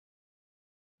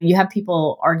You have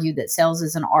people argue that sales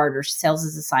is an art or sales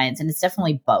is a science, and it's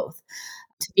definitely both.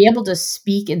 To be able to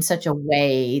speak in such a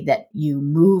way that you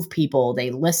move people,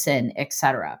 they listen,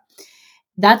 etc.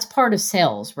 That's part of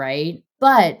sales, right?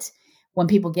 But when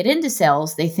people get into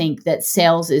sales, they think that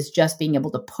sales is just being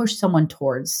able to push someone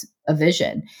towards a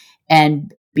vision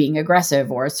and being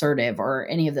aggressive or assertive or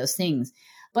any of those things.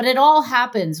 But it all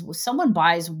happens, someone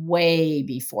buys way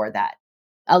before that.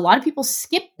 A lot of people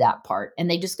skip that part and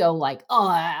they just go like, oh,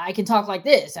 I can talk like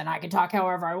this and I can talk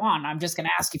however I want. I'm just going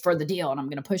to ask you for the deal and I'm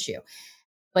going to push you.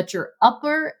 But your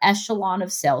upper echelon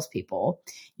of salespeople,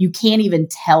 you can't even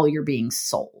tell you're being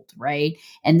sold, right?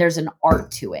 And there's an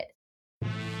art to it.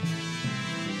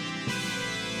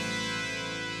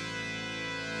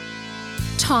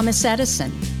 Thomas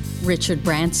Edison, Richard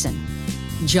Branson,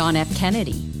 John F.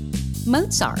 Kennedy,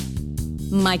 Mozart,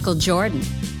 Michael Jordan,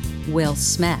 Will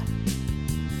Smith.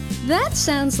 That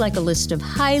sounds like a list of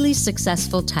highly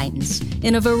successful titans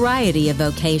in a variety of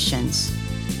vocations.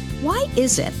 Why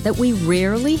is it that we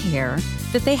rarely hear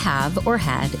that they have or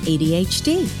had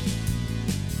ADHD?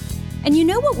 And you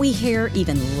know what we hear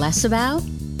even less about?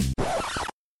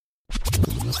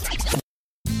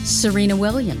 Serena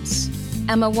Williams,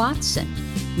 Emma Watson,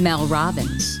 Mel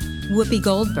Robbins, Whoopi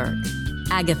Goldberg,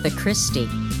 Agatha Christie,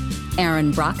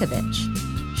 Erin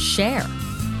Brockovich, Cher.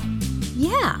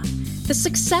 Yeah, the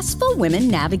successful women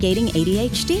navigating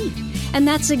ADHD. And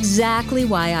that's exactly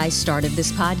why I started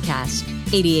this podcast,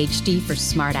 ADHD for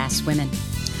Smartass Women.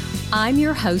 I'm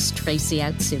your host, Tracy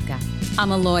Otsuka.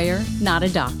 I'm a lawyer, not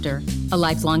a doctor, a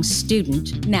lifelong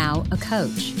student, now a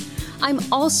coach. I'm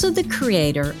also the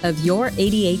creator of Your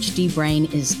ADHD Brain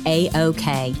is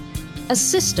A-OK, a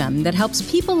system that helps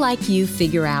people like you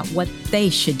figure out what they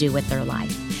should do with their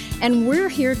life. And we're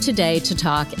here today to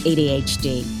talk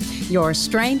ADHD, your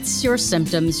strengths, your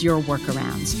symptoms, your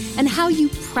workarounds, and how you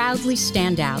proudly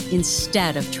stand out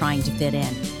instead of trying to fit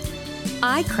in.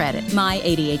 I credit my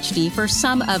ADHD for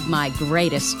some of my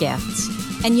greatest gifts.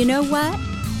 And you know what?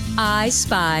 I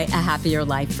spy a happier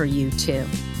life for you too.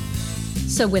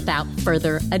 So without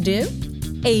further ado,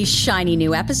 a shiny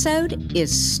new episode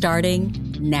is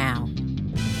starting now.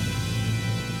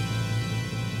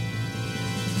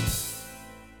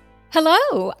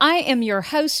 Hello, I am your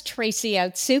host, Tracy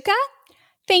Otsuka.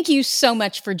 Thank you so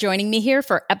much for joining me here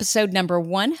for episode number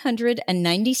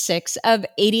 196 of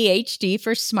ADHD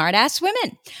for Smartass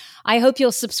Women. I hope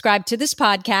you'll subscribe to this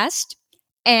podcast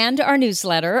and our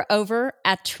newsletter over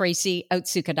at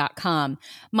tracyotsuka.com.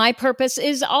 My purpose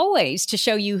is always to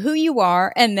show you who you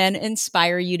are and then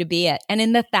inspire you to be it. And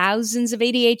in the thousands of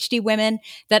ADHD women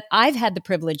that I've had the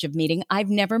privilege of meeting, I've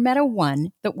never met a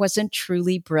one that wasn't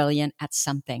truly brilliant at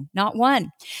something. Not one.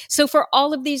 So for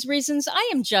all of these reasons, I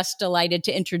am just delighted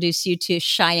to introduce you to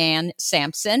Cheyenne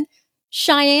Sampson.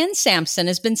 Cheyenne Sampson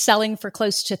has been selling for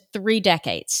close to 3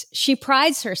 decades. She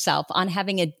prides herself on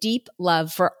having a deep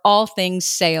love for all things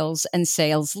sales and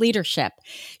sales leadership.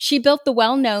 She built the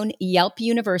well-known Yelp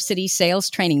University sales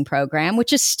training program,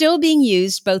 which is still being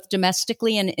used both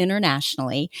domestically and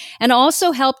internationally, and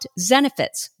also helped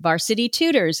Zenefits, Varsity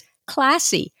Tutors,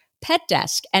 Classy, Pet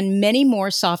Desk, and many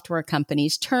more software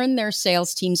companies turn their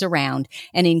sales teams around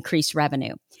and increase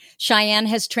revenue. Cheyenne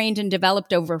has trained and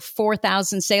developed over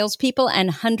 4,000 salespeople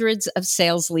and hundreds of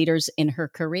sales leaders in her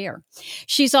career.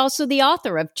 She's also the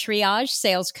author of Triage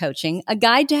Sales Coaching, a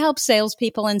guide to help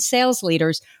salespeople and sales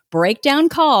leaders break down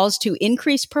calls to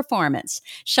increase performance.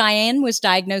 Cheyenne was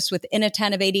diagnosed with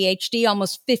inattentive ADHD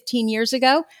almost 15 years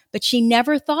ago, but she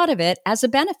never thought of it as a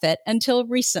benefit until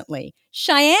recently.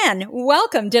 Cheyenne,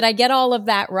 welcome. Did I get all of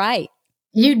that right?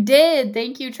 You did.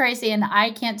 Thank you, Tracy. And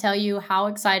I can't tell you how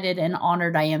excited and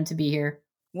honored I am to be here.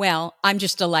 Well, I'm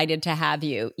just delighted to have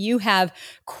you. You have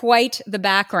quite the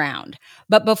background.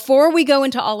 But before we go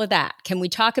into all of that, can we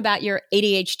talk about your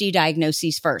ADHD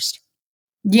diagnoses first?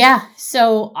 Yeah.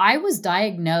 So I was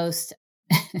diagnosed,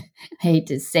 I hate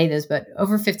to say this, but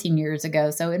over 15 years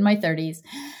ago. So in my 30s.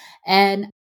 And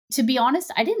to be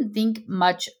honest, I didn't think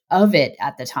much of it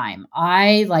at the time.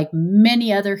 I, like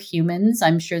many other humans,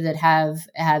 I'm sure that have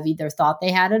either thought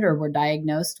they had it or were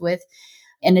diagnosed with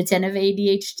inattentive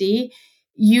ADHD.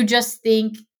 You just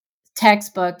think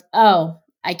textbook, oh,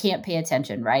 I can't pay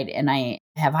attention, right? And I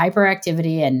have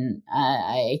hyperactivity and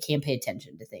I can't pay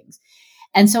attention to things.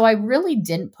 And so I really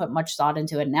didn't put much thought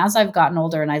into it. And as I've gotten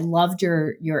older, and I loved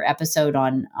your episode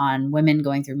on women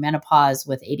going through menopause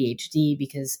with ADHD,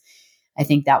 because I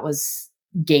think that was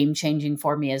game changing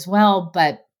for me as well.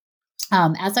 But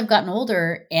as I've gotten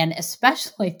older, and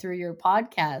especially through your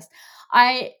podcast,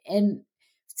 and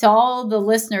to all the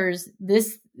listeners,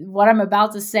 what I'm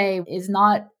about to say is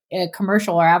not a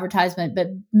commercial or advertisement, but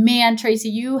man, Tracy,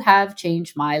 you have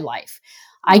changed my life.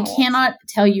 I cannot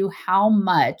tell you how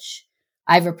much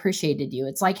I've appreciated you.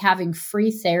 It's like having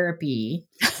free therapy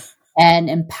and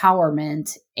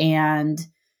empowerment. And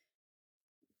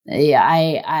yeah,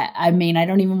 I mean, I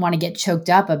don't even want to get choked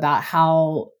up about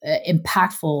how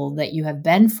impactful that you have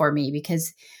been for me,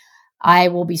 because I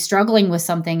will be struggling with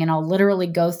something and I'll literally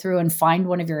go through and find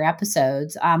one of your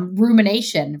episodes.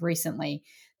 Rumination recently,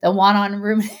 the one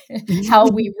on how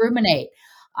we ruminate.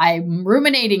 I'm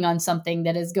ruminating on something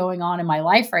that is going on in my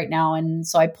life right now. And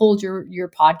so I pulled your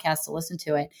podcast to listen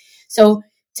to it. So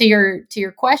to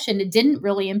your question, it didn't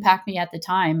really impact me at the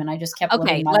time. And I just kept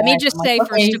living my life. Let me just say, like,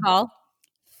 first of all,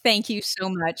 thank you so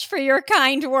much for your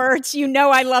kind words. You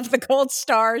know, I love the gold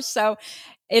stars. So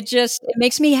it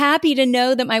makes me happy to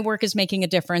know that my work is making a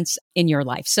difference in your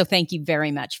life. So thank you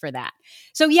very much for that.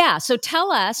 So so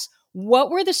tell us,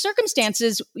 what were the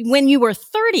circumstances when you were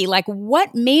 30? Like,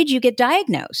 what made you get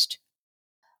diagnosed?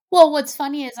 Well, what's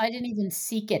funny is I didn't even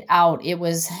seek it out. It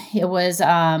was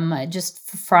just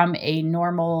from a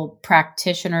normal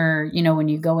practitioner, when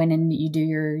you go in and you do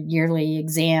your yearly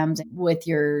exams with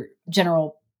your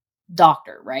general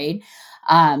doctor, right?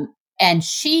 And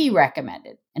she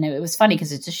recommended, and it was funny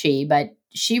because it's a she, but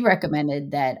she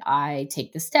recommended that I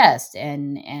take this test,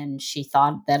 and she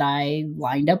thought that I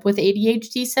lined up with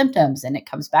ADHD symptoms, and it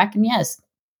comes back, and yes,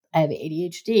 I have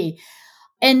ADHD.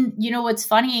 And what's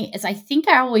funny is I think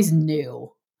I always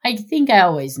knew. And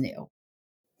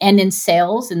in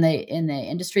sales, in the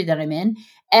industry that I'm in,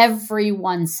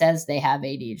 everyone says they have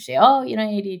ADHD. Oh,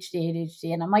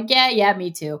 ADHD. And I'm like, yeah,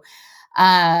 me too.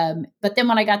 But then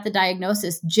when I got the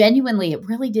diagnosis, genuinely, it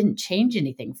really didn't change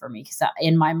anything for me, because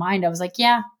in my mind, I was like,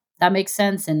 yeah, that makes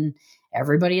sense. And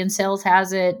everybody in sales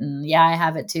has it. And yeah, I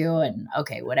have it too. And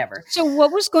okay, whatever. So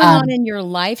what was going on in your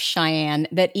life, Cheyenne,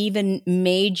 that even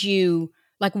made you,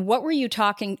 like, what were you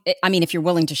talking? I mean, if you're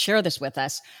willing to share this with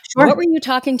us, Sure. What were you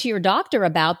talking to your doctor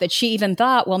about that she even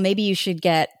thought, well, maybe you should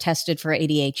get tested for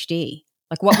ADHD?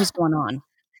 Like, what was going on?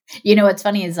 What's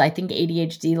funny is I think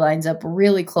ADHD lines up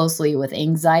really closely with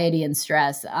anxiety and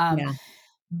stress.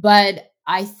 But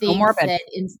I think that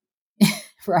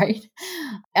right.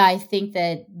 I think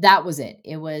that was it.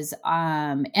 It was,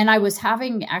 and I was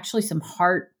having actually some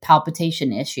heart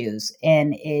palpitation issues,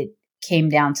 and it came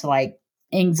down to like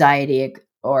anxiety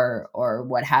or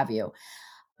what have you.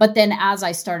 But then as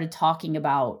I started talking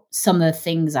about some of the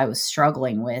things I was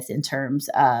struggling with in terms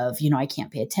of, I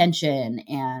can't pay attention,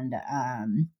 and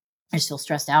I'm still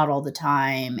stressed out all the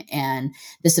time, and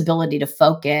this ability to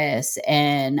focus.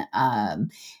 And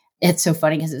it's so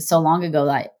funny because it's so long ago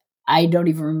that I don't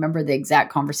even remember the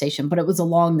exact conversation, but it was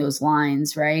along those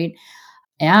lines, right?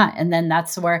 Yeah. And then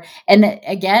that's where, and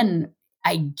again,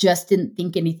 I just didn't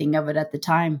think anything of it at the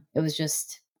time. It was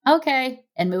just, okay.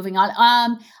 And moving on.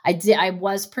 I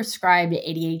was prescribed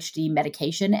ADHD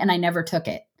medication, and I never took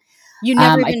it. You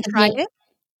never even tried it?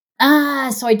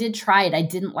 So I did try it. I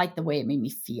didn't like the way it made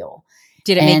me feel.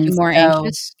 Did it make you more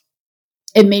anxious?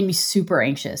 It made me super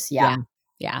anxious. Yeah.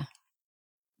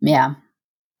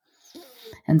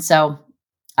 And so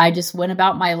I just went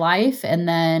about my life, and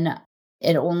then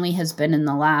it only has been in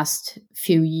the last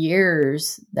few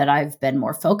years that I've been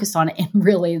more focused on it.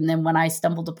 And then when I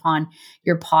stumbled upon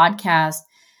your podcast,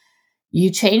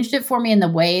 you changed it for me in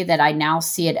the way that I now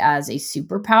see it as a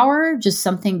superpower, just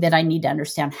something that I need to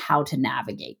understand how to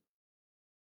navigate.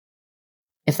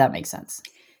 If that makes sense.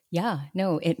 Yeah,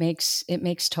 no, it makes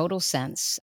total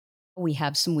sense. We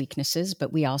have some weaknesses,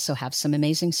 but we also have some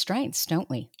amazing strengths, don't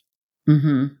we?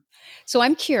 Mm-hmm. So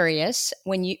I'm curious,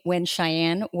 when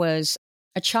Cheyenne was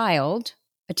a child,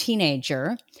 a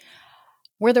teenager,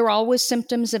 were there always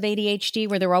symptoms of ADHD?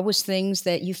 Were there always things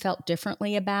that you felt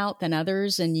differently about than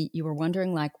others? And you were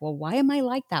wondering, like, well, why am I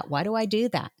like that? Why do I do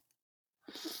that?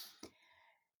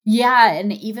 Yeah.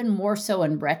 And even more so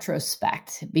in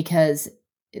retrospect, because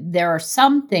there are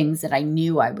some things that I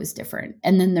knew I was different.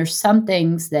 And then there's some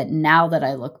things that now that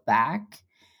I look back,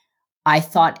 I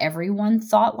thought everyone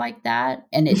thought like that.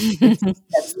 And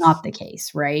that's not the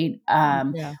case, right?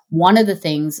 One of the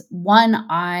things,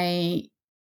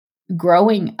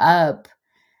 growing up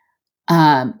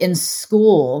in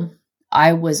school,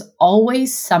 I was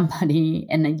always somebody,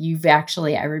 and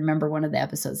I remember one of the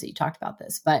episodes that you talked about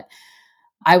this, but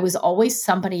I was always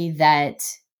somebody that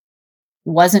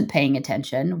wasn't paying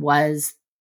attention, was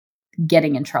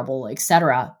getting in trouble,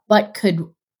 etc., but could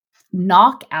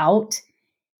knock out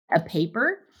a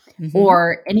paper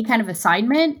or any kind of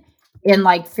assignment in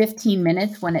like 15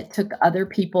 minutes when it took other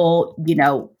people,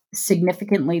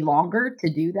 significantly longer to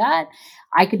do that.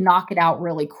 I could knock it out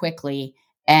really quickly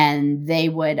And they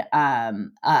would,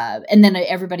 and then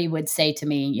everybody would say to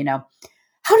me,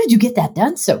 how did you get that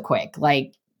done so quick?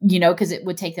 Like, because it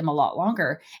would take them a lot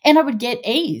longer. And I would get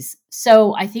A's.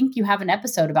 So I think you have an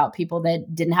episode about people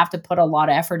that didn't have to put a lot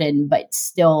of effort in, but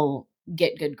still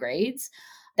get good grades.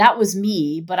 That was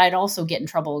me, but I'd also get in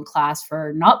trouble in class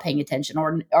for not paying attention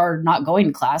or not going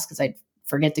to class because I'd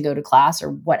forget to go to class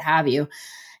or what have you.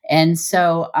 And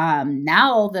so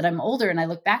now that I'm older and I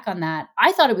look back on that,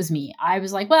 I thought it was me. I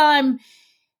was like, well,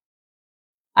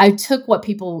 I took what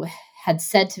people had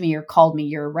said to me or called me,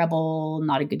 you're a rebel,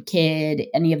 not a good kid,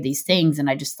 any of these things. And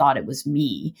I just thought it was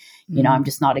me. I'm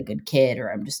just not a good kid,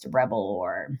 or I'm just a rebel,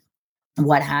 or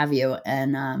what have you.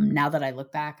 And now that I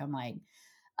look back, I'm like,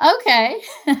 okay,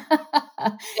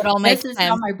 it all makes this is sense.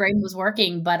 how my brain was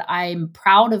working. But I'm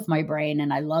proud of my brain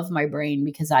and I love my brain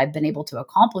because I've been able to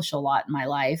accomplish a lot in my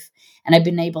life. And I've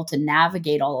been able to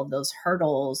navigate all of those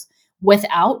hurdles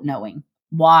without knowing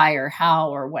why or how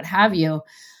or what have you.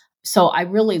 So I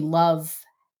really love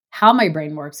how my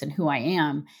brain works and who I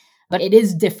am, but it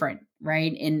is different,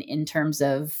 right? In terms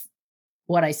of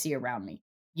what I see around me.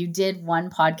 You did one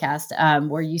podcast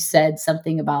where you said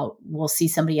something about we'll see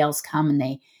somebody else come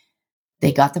and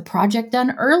they got the project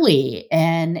done early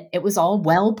and it was all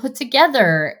well put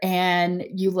together. And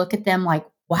you look at them like,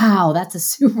 wow, that's a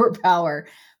superpower.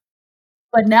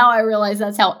 But now I realize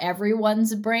that's how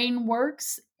everyone's brain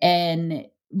works. And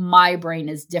my brain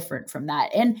is different from that.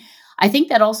 And I think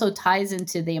that also ties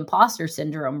into the imposter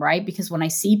syndrome, right? Because when I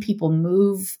see people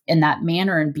move in that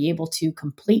manner and be able to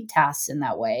complete tasks in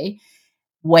that way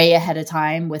ahead of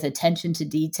time with attention to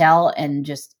detail, and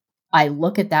just, I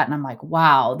look at that and I'm like,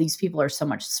 wow, these people are so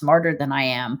much smarter than I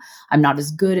am. I'm not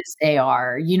as good as they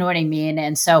are. You know what I mean?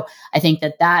 And so I think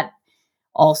that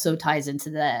also ties into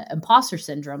the imposter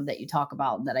syndrome that you talk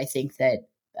about, that I think that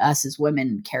us as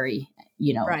women carry,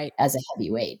 right, as a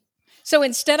heavy weight. So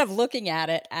instead of looking at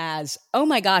it as, oh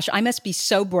my gosh, I must be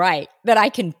so bright that I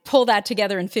can pull that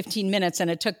together in 15 minutes and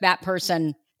it took that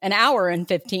person an hour and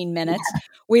 15 minutes,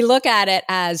 we look at it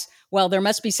as, well, there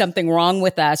must be something wrong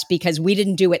with us because we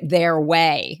didn't do it their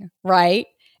way, right?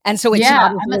 And so it's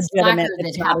not I'm a slacker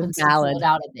that happens to pull it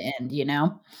out at the end,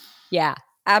 Yeah,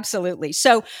 absolutely.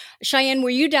 So Cheyenne, were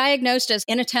you diagnosed as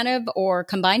inattentive or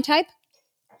combined type?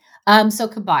 So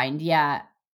combined, yeah.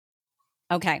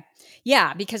 Okay.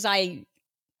 Yeah, because I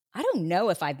don't know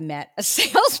if I've met a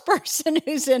salesperson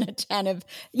who's inattentive,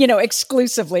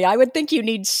 exclusively. I would think you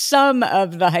need some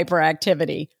of the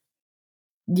hyperactivity.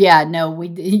 Yeah, no,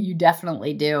 you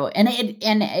definitely do. And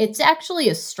it's actually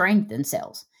a strength in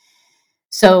sales.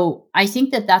 So I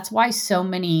think that's why so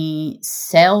many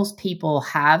salespeople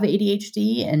have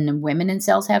ADHD and women in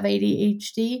sales have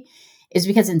ADHD, is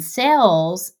because in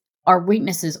sales, our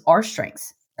weaknesses are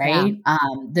strengths, right? Yeah.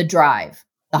 The drive,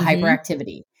 the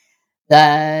hyperactivity,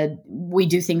 we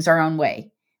do things our own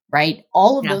way, right?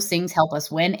 All of those things help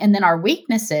us win. And then our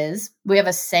weaknesses, we have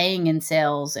a saying in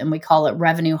sales and we call it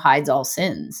revenue hides all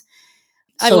sins.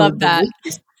 I love that.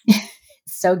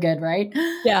 So good, right?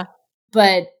 Yeah.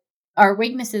 But our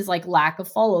weaknesses like lack of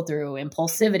follow through,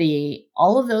 impulsivity,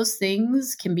 all of those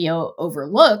things can be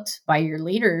overlooked by your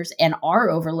leaders and are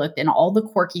overlooked. And all the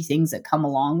quirky things that come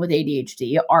along with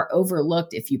ADHD are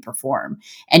overlooked if you perform.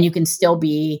 And you can still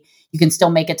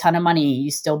make a ton of money. You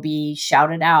still be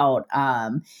shouted out.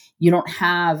 You don't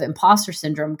have imposter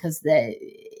syndrome because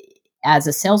as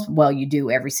a you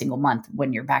do every single month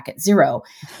when you're back at zero.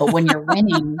 But when you're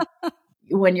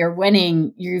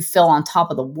winning, you feel on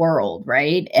top of the world,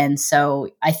 right? And so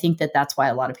I think that's why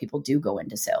a lot of people do go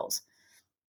into sales.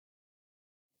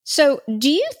 So do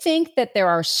you think that there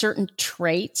are certain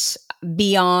traits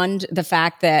beyond the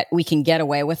fact that we can get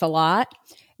away with a lot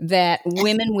that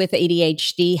women with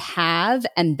ADHD have,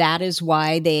 and that is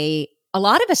why a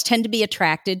lot of us tend to be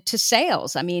attracted to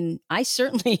sales? I mean,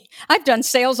 I've done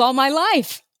sales all my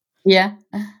life. Yeah.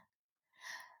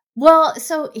 Well,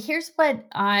 so here's what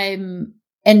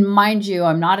and mind you,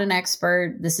 I'm not an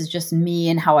expert. This is just me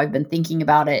and how I've been thinking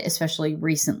about it, especially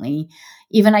recently.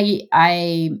 Even I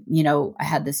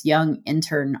had this young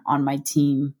intern on my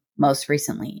team most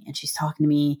recently, and she's talking to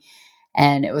me,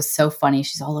 and it was so funny.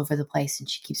 She's all over the place and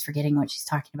she keeps forgetting what she's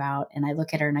talking about. And I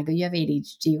look at her and I go, "You have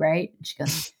ADHD, right?" And she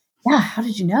goes, "Yeah, how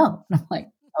did you know?" And I'm like,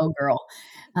 "Oh, girl,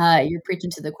 you're preaching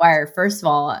to the choir." First of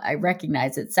all, I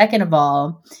recognize it. Second of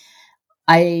all,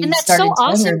 and that's so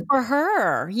awesome for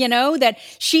her, that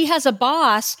she has a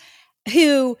boss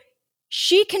who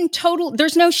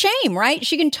there's no shame, right?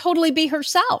 She can totally be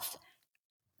herself.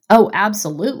 Oh,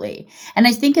 absolutely. And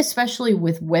I think especially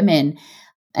with women,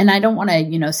 and I don't want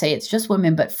to, say it's just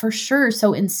women, but for sure.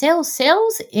 So in sales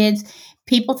is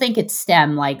people think it's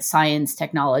STEM, like science,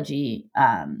 technology,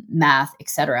 math,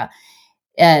 etc.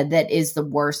 That is the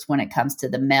worst when it comes to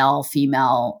the male,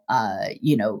 female,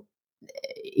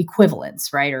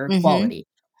 equivalence, right? Or equality.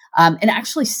 And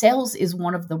actually sales is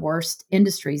one of the worst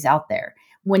industries out there.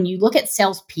 When you look at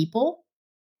salespeople,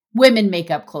 women make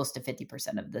up close to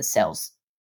 50% of the sales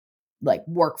like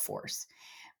workforce.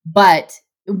 But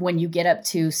when you get up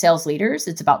to sales leaders,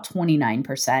 it's about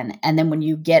 29%. And then when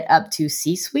you get up to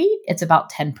C-suite, it's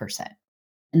about 10%.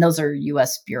 And those are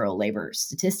US Bureau of Labor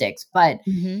statistics. But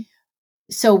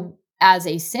so as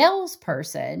a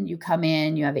salesperson, you come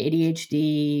in, you have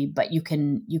ADHD, but you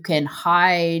can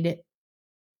hide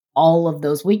all of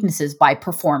those weaknesses by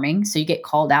performing. So you get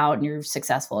called out and you're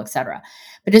successful, et cetera.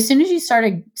 But as soon as you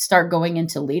start going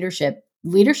into leadership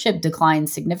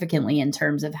declines significantly in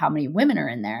terms of how many women are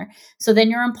in there. So then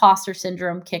your imposter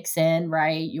syndrome kicks in,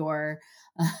 right? Your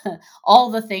all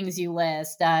the things you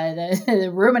list,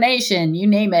 the rumination, you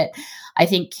name it, I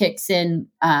think kicks in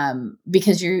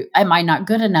because am I not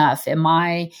good enough?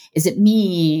 Is it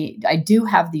me? I do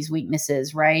have these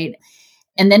weaknesses, right?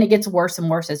 And then it gets worse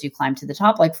and worse as you climb to the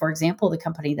top. Like, for example, the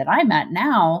company that I'm at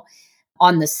now,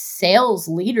 on the sales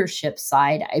leadership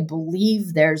side, I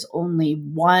believe there's only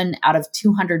 1 out of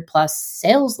 200 plus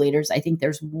sales leaders. I think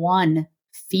there's one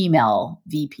female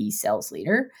VP sales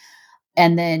leader.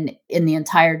 And then in the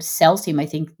entire sales team, I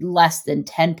think less than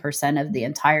 10% of the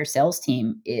entire sales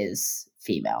team is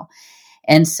female.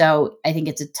 And so I think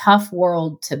it's a tough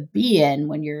world to be in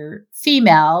when you're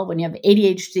female, when you have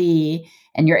ADHD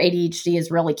and your ADHD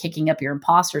is really kicking up your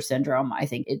imposter syndrome. I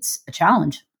think it's a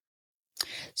challenge.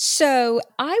 So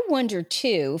I wonder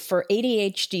too, for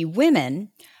ADHD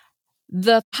women,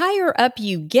 the higher up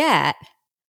you get,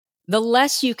 the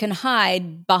less you can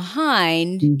hide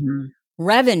behind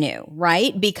revenue,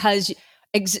 right? Because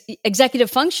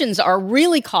executive functions are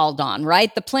really called on,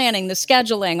 right? The planning, the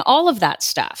scheduling, all of that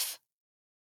stuff.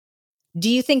 Do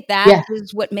you think that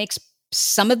is what makes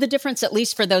some of the difference, at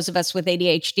least for those of us with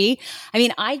ADHD? I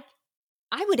mean, I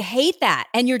would hate that.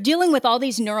 And you're dealing with all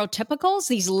these neurotypicals,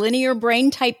 these linear brain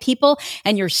type people,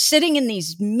 and you're sitting in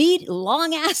these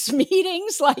long ass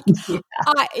meetings. Like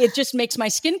it just makes my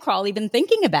skin crawl even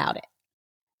thinking about it.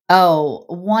 Oh,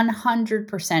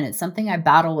 100%. It's something I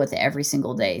battle with every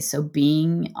single day. So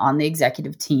being on the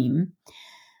executive team,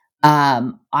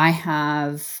 I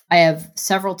have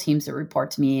several teams that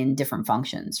report to me in different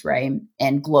functions, right?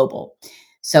 And global.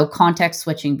 So context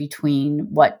switching between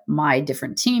what my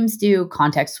different teams do,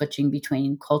 context switching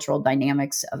between cultural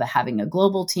dynamics of having a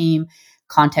global team,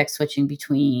 context switching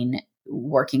between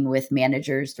working with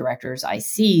managers, directors,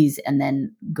 ICs, and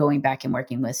then going back and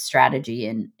working with strategy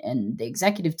and the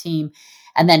executive team,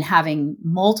 and then having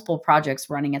multiple projects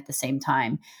running at the same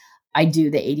time. I do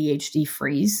the ADHD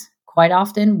freeze quite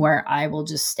often where I will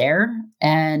just stare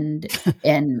and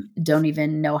don't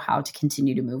even know how to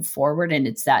continue to move forward. And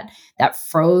it's that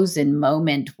frozen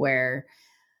moment where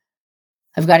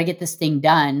I've got to get this thing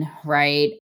done,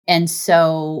 right? And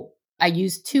so I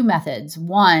use 2 methods.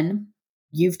 One,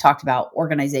 you've talked about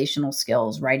organizational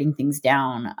skills, writing things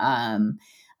down.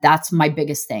 That's my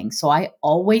biggest thing. So I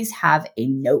always have a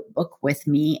notebook with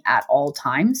me at all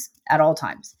times.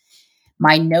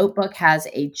 My notebook has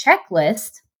a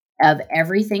checklist of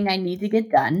everything I need to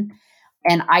get done.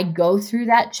 And I go through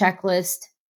that checklist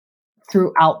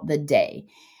throughout the day.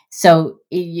 So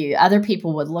other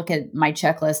people would look at my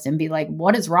checklist and be like,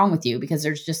 what is wrong with you? Because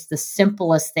there's just the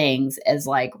simplest things as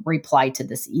like reply to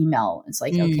this email. It's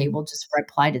like, okay, we'll just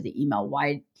reply to the email.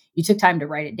 Why you took time to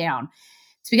write it down?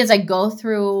 It's because I go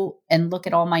through and look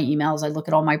at all my emails. I look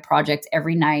at all my projects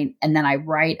every night, and then I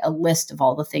write a list of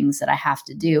all the things that I have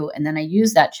to do. And then I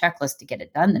use that checklist to get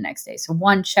it done the next day. So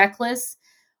checklists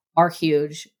are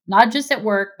huge, not just at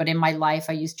work, but in my life,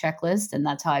 I use checklists. And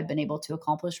that's how I've been able to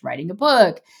accomplish writing a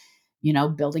book,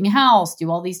 building a house, do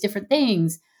all these different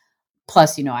things.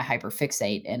 Plus, I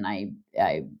hyperfixate and I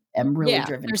am really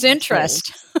driven. There's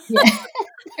interest.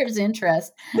 There's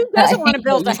interest. Who doesn't want to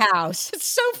build a house? It's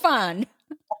so fun.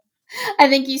 I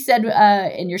think you said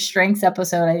in your strengths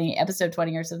episode, I think episode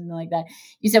 20 or something like that,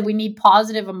 you said we need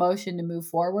positive emotion to move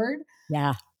forward.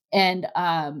 Yeah. And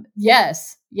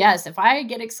yes. If I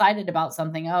get excited about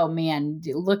something, oh man,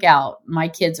 look out. My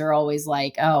kids are always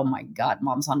like, oh my God,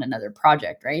 mom's on another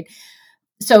project, right?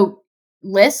 So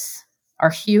lists are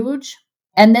huge.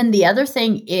 And then the other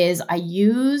thing is I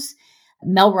use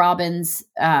Mel Robbins'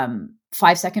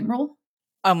 5-second rule.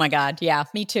 Oh my God. Yeah,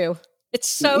 me too. It's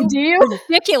so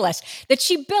ridiculous that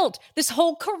she built this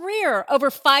whole career over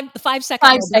 5 seconds.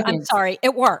 5 seconds. I'm sorry.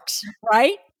 It works,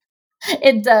 right?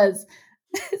 It does.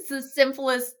 It's the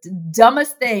simplest,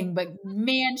 dumbest thing, but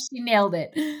man, she nailed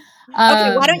it. Okay,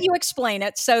 why don't you explain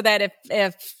it so that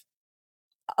if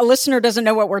a listener doesn't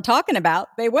know what we're talking about,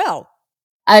 they will.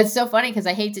 It's so funny because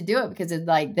I hate to do it because it's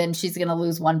like, then she's going to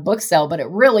lose one book sale, but it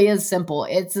really is simple.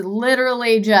 It's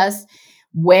literally just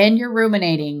when you're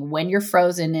ruminating, when you're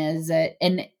frozen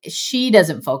and she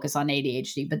doesn't focus on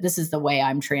ADHD, but this is the way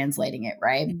I'm translating it.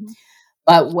 Right. Mm-hmm.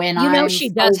 But when she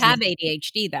does have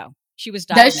ADHD though. She was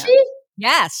diagnosed. Does she?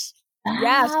 Yes.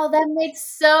 Yes. Oh, that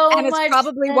makes so and it's much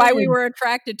probably sense. Why we were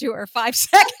attracted to her 5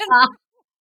 seconds.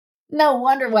 No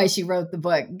wonder why she wrote the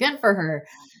book. Good for her.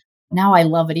 Now I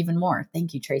love it even more.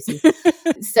 Thank you, Tracy.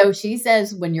 So she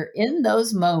says, when you're in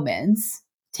those moments,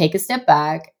 take a step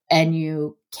back and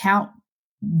you count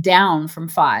down from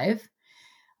 5,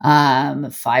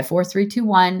 5, 4, 3, 2,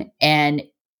 1. And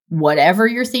whatever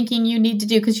you're thinking you need to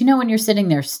do, because when you're sitting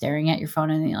there staring at your phone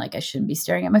and you're like, I shouldn't be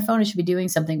staring at my phone, I should be doing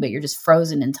something, but you're just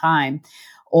frozen in time,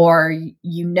 or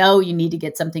you need to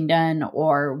get something done,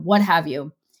 or what have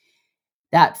you.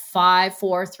 That 5,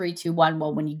 4, 3, 2, 1.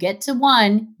 Well, when you get to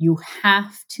 1, you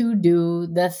have to do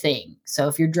the thing. So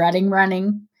if you're dreading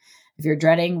running, if you're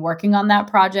dreading working on that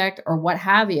project or what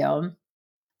have you,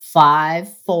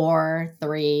 5, 4,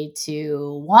 3,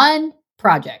 2, 1,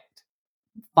 project.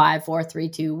 5, 4, 3,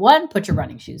 2, 1, put your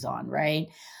running shoes on, right?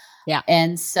 Yeah.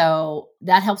 And so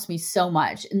that helps me so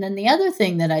much. And then the other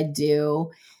thing that I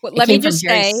do, let me just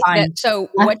say that, so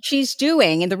what she's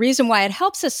doing, and the reason why it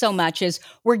helps us so much is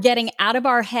we're getting out of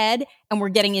our head and we're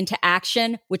getting into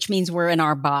action, which means we're in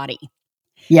our body.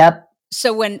 Yep.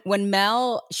 So when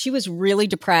Mel, she was really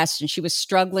depressed and she was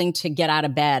struggling to get out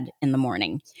of bed in the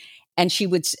morning, and she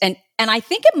would, and I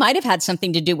think it might have had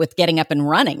something to do with getting up and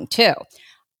running too.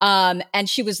 And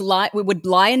she we would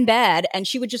lie in bed and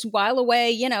she would just while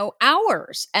away,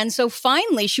 hours. And so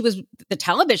finally the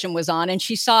television was on and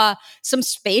she saw some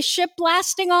spaceship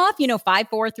blasting off, 5,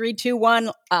 4, 3, 2,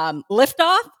 1,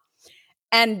 liftoff.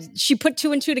 And she put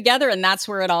 2 and 2 together, and that's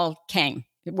where it all came,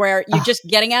 where you're just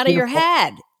getting out of your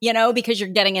head, because you're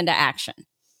getting into action.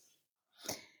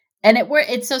 And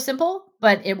it's so simple,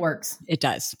 but it works. It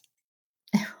does.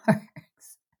 It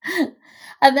works.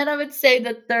 And then I would say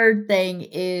the third thing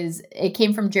is, it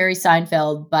came from Jerry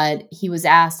Seinfeld, but he was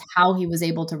asked how he was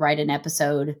able to write an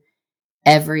episode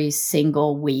every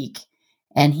single week.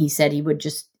 And he said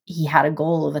he had a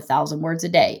goal of 1,000 words a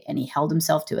day, and he held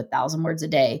himself to 1,000 words a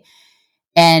day.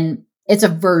 And it's a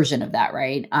version of that,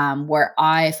 right? Where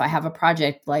if I have a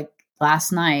project like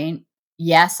last night,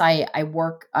 yes, I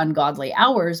work ungodly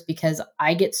hours because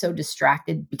I get so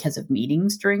distracted because of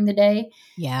meetings during the day.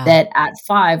 Yeah. That at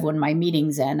 5, when my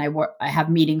meetings end, I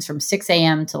have meetings from 6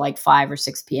 a.m. to like 5 or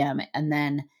 6 p.m. And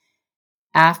then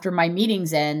after my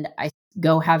meetings end, I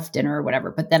go have dinner or whatever.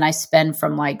 But then I spend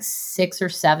from like 6 or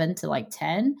 7 to like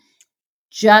 10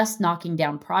 just knocking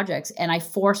down projects. And I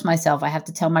force myself, I have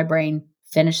to tell my brain,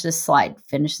 finish this slide,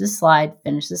 finish this slide,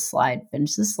 finish this slide,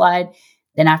 finish this slide.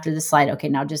 Then after this slide, okay,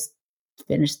 now just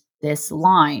finish this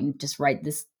line, just write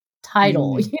this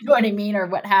title, you know what I mean? Or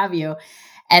what have you.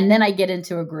 And then I get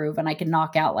into a groove and I can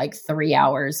knock out like 3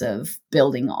 hours of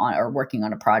building on or working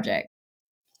on a project.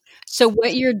 So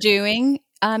what you're doing,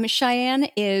 Cheyenne,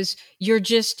 is you're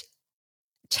just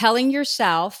telling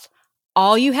yourself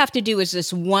all you have to do is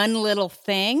this one little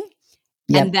thing.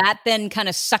 Yep. And that then kind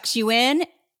of sucks you in,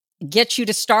 gets you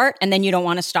to start, and then you don't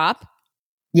want to stop.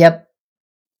 Yep.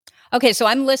 Okay, so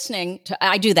I'm listening to,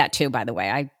 I do that too, by the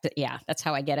way. That's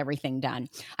how I get everything done.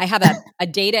 I have a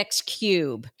Datex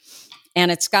Cube, and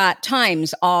it's got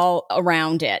times all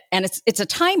around it, and it's a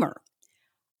timer.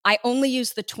 I only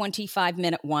use the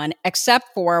 25-minute one,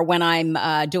 except for when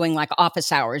I'm doing like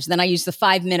office hours. Then I use the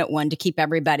 5-minute one to keep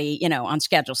everybody, on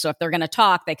schedule. So if they're going to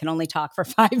talk, they can only talk for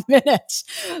 5 minutes.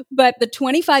 But the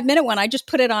 25-minute one, I just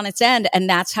put it on its end, and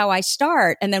that's how I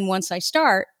start. And then once I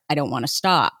start, I don't want to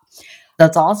stop.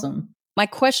 That's awesome. My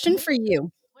question for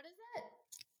you. What is it?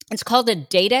 It's called a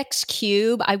Datex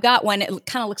Cube. I've got one. It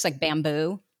kind of looks like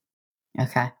bamboo.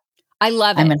 Okay. I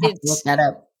love it. I'm going to have to look that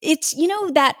up. It's,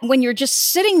 that when you're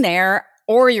just sitting there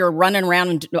or you're running around,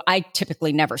 and I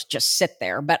typically never just sit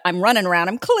there, but I'm running around,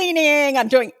 I'm cleaning, I'm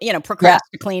doing,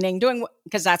 cleaning,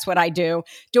 because that's what I do,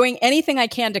 doing anything I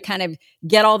can to kind of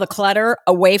get all the clutter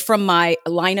away from my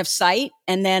line of sight.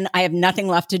 And then I have nothing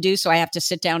left to do. So I have to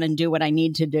sit down and do what I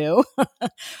need to do.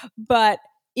 But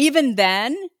even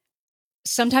then,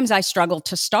 sometimes I struggle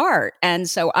to start. And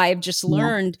so I've just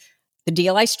learned the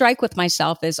deal I strike with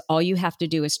myself is all you have to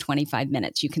do is 25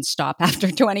 minutes. You can stop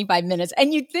after 25 minutes.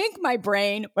 And you'd think my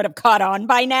brain would have caught on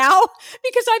by now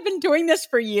because I've been doing this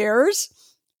for years.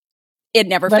 It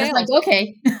never But fails. it's like,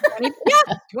 okay.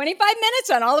 25 minutes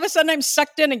and all of a sudden I'm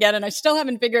sucked in again and I still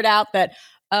haven't figured out that,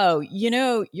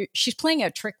 she's playing a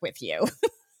trick with you.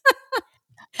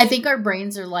 I think our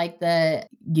brains are like the,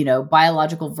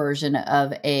 biological version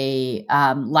of a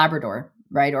Labrador,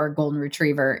 right? Or a golden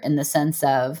retriever, in the sense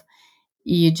of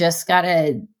you just got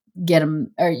to get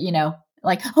them, or,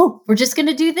 like, oh, we're just going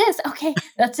to do this. Okay.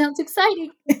 That sounds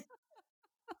exciting.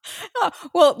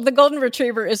 Well, the golden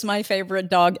retriever is my favorite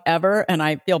dog ever. And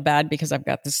I feel bad because I've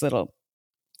got this little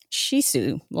Shih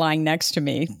Tzu lying next to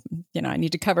me. I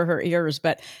need to cover her ears.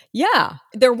 But yeah,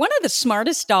 they're one of the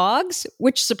smartest dogs,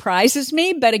 which surprises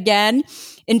me. But again,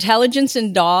 intelligence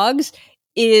in dogs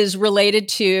is related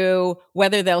to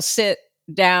whether they'll sit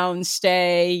down,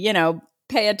 stay,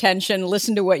 pay attention,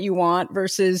 listen to what you want,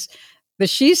 versus the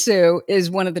Shih Tzu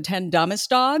is one of the 10 dumbest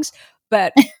dogs.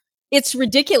 But it's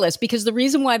ridiculous because the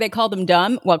reason why they call them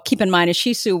dumb, well, keep in mind, a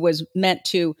Shih Tzu was meant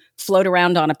to float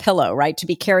around on a pillow, right? To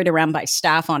be carried around by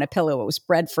staff on a pillow. It was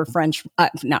bred for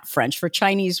for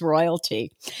Chinese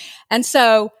royalty. And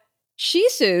so Shih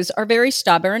Tzus are very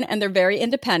stubborn and they're very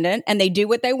independent and they do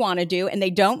what they want to do and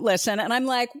they don't listen. And I'm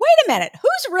like, wait a minute,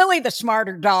 who's really the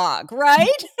smarter dog,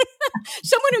 right?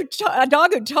 A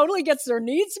dog who totally gets their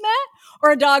needs met,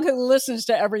 or a dog who listens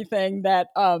to everything that,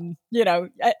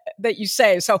 that you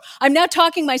say. So I'm now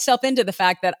talking myself into the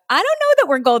fact that I don't know that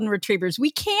we're golden retrievers.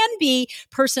 We can be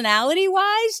personality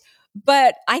wise,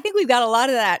 but I think we've got a lot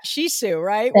of that Shih Tzu,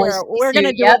 right? Where we're going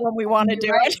to do it when we want to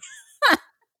do it.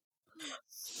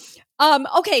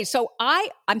 Okay. So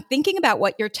I'm thinking about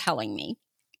what you're telling me,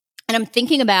 and I'm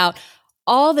thinking about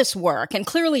all this work, and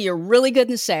clearly you're really good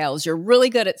in sales. You're really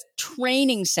good at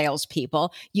training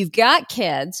salespeople. You've got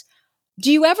kids.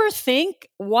 Do you ever think,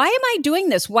 why am I doing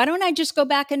this? Why don't I just go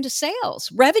back into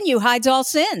sales? Revenue hides all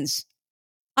sins.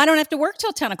 I don't have to work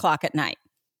till 10 o'clock at night.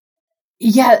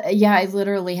 Yeah. I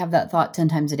literally have that thought 10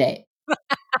 times a day.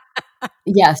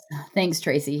 Yes. Thanks,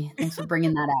 Tracy. Thanks for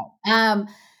bringing that out.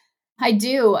 I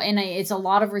do. And it's a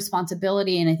lot of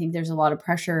responsibility. And I think there's a lot of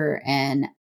pressure. And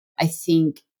I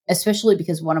think, especially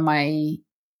because one of my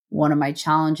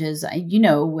challenges,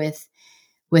 with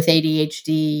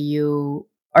ADHD, you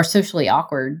are socially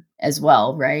awkward as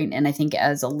well, right? And I think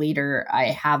as a leader, I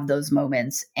have those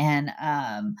moments. And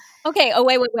okay. Oh,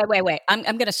 wait. I'm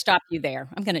going to stop you there.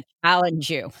 I'm going to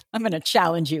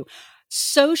challenge you.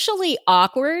 Socially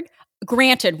awkward.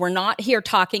 Granted, we're not here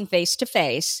talking face to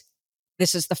face.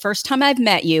 This is the first time I've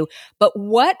met you, but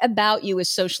what about you is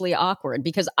socially awkward?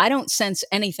 Because I don't sense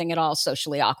anything at all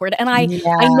socially awkward. And I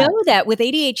know that with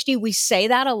ADHD, we say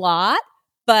that a lot,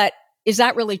 but is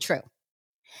that really true?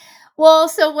 Well,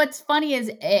 so what's funny is,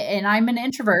 and I'm an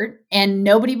introvert and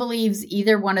nobody believes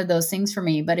either one of those things for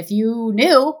me. But if you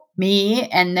knew me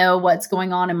and know what's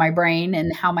going on in my brain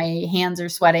and how my hands are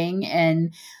sweating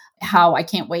and how I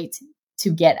can't wait to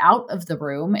get out of the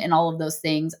room and all of those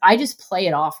things, I just play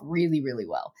it off really, really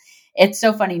well. It's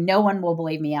so funny. No one will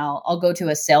believe me. I'll go to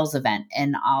a sales event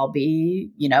and I'll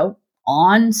be,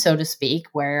 on, so to speak,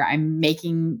 where I'm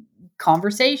making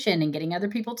conversation and getting other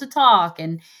people to talk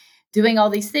and doing all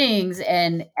these things.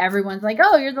 And everyone's like,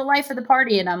 oh, you're the life of the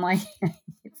party. And I'm like,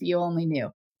 if you only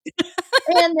knew.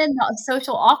 And then the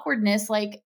social awkwardness,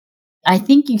 like, I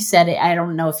think you said it. I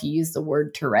don't know if you used the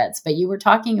word Tourette's, but you were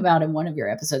talking about in one of your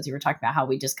episodes, you were talking about how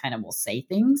we just kind of will say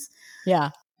things. Yeah.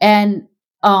 And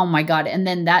oh my God. And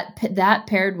then that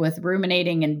paired with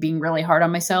ruminating and being really hard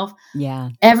on myself. Yeah.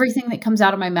 Everything that comes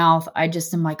out of my mouth, I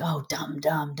just am like, oh, dumb.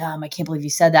 I can't believe you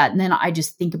said that. And then I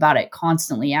just think about it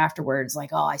constantly afterwards.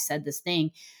 Like, oh, I said this thing,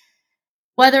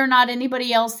 whether or not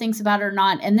anybody else thinks about it or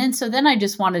not. And then I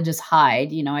just want to just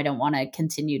hide. I don't want to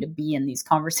continue to be in these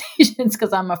conversations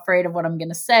because I'm afraid of what I'm going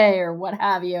to say or what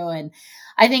have you. And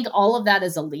I think all of that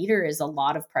as a leader is a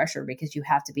lot of pressure because you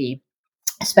have to be,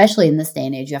 especially in this day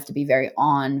and age, you have to be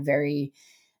very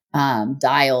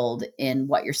dialed in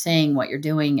what you're saying, what you're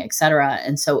doing, et cetera.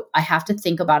 And so I have to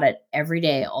think about it every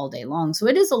day, all day long. So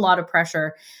it is a lot of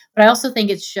pressure, but I also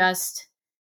think it's just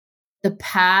the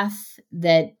path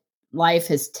that life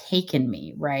has taken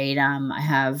me, right?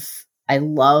 I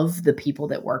love the people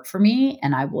that work for me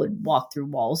and I would walk through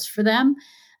walls for them.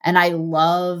 And I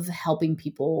love helping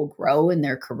people grow in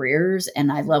their careers. And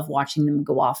I love watching them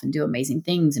go off and do amazing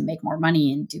things and make more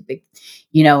money and do big,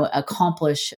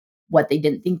 accomplish what they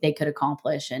didn't think they could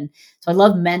accomplish. And so I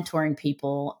love mentoring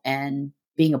people and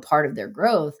being a part of their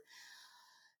growth.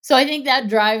 So I think that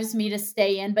drives me to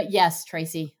stay in. But yes,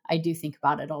 Tracy, I do think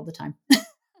about it all the time.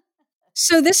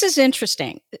 So this is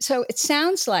interesting. So it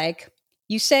sounds like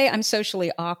you say I'm socially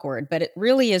awkward, but it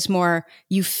really is more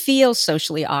you feel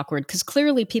socially awkward because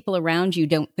clearly people around you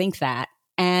don't think that.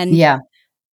 And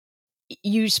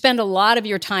you spend a lot of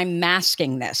your time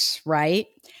masking this, right?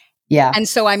 Yeah. And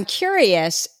so I'm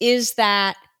curious, is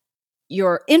that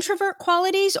your introvert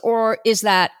qualities, or is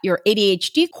that your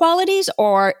ADHD qualities,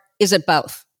 or is it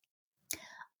both?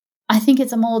 I think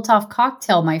it's a Molotov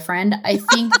cocktail, my friend. I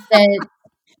think that,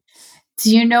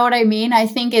 do you know what I mean? I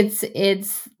think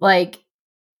it's like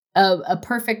a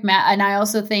perfect match. And I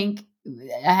also think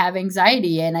I have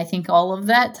anxiety, and I think all of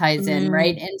that ties in,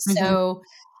 right? And Mm-hmm. so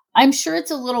I'm sure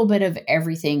it's a little bit of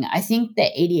everything. I think the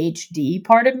ADHD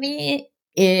part of me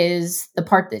is the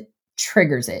part that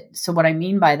triggers it. So what I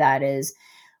mean by that is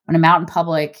when I'm out in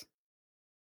public,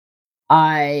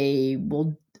 I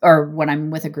will, or when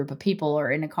I'm with a group of people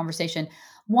or in a conversation,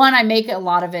 one, I make a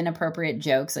lot of inappropriate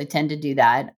jokes. I tend to do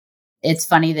that. It's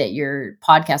funny that your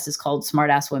podcast is called Smart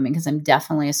Ass Women, because I'm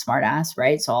definitely a smart ass,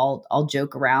 right? So I'll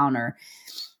joke around, or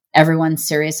everyone's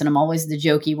serious and I'm always the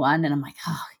jokey one. And I'm like,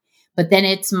 oh, but then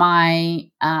it's my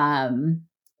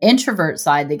introvert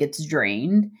side that gets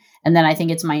drained. And then I think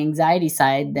it's my anxiety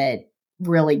side that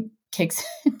really kicks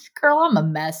in. Girl, I'm a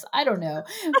mess. I don't know.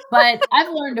 But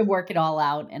I've learned to work it all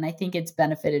out. And I think it's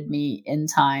benefited me in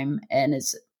time. And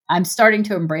I'm starting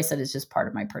to embrace it as just part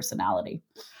of my personality.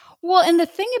 Well, and the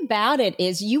thing about it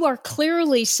is you are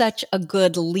clearly such a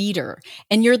good leader,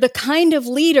 and you're the kind of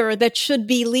leader that should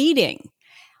be leading.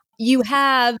 You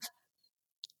have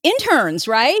interns,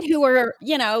 right? Who are,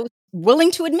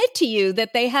 willing to admit to you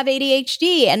that they have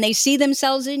ADHD and they see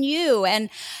themselves in you. And,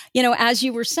 as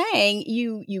you were saying,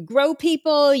 you grow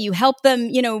people, you help them,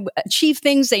 achieve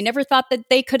things they never thought that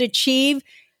they could achieve.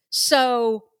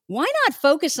 So why not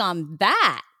focus on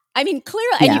that? I mean,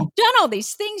 clearly, and Yeah. you've done all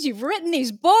these things, you've written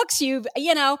these books,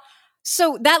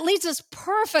 so that leads us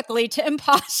perfectly to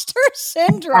imposter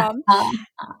syndrome.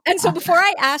 And so before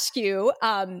I ask you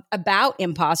about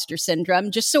imposter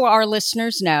syndrome, just so our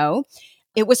listeners know,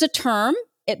 it was a term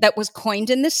that was coined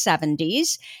in the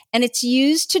 70s, and it's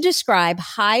used to describe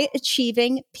high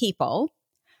achieving people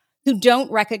who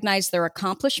don't recognize their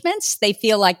accomplishments. They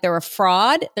feel like they're a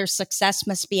fraud. Their success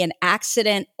must be an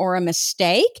accident or a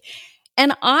mistake.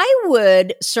 And I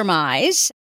would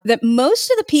surmise that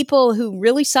most of the people who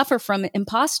really suffer from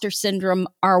imposter syndrome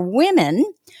are women.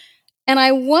 And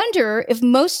I wonder if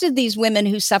most of these women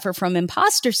who suffer from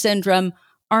imposter syndrome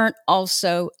aren't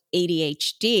also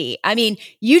ADHD. I mean,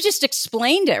 you just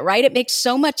explained it, right? It makes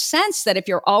so much sense that if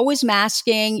you're always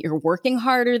masking, you're working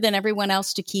harder than everyone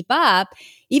else to keep up,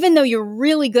 even though you're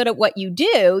really good at what you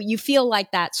do, you feel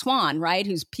like that swan, right?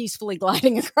 Who's peacefully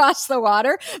gliding across the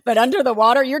water, but under the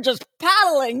water, you're just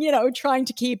paddling, trying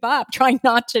to keep up, trying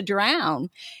not to drown.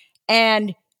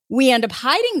 And we end up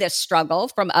hiding this struggle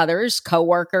from others,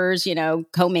 coworkers,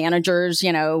 co-managers,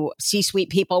 C-suite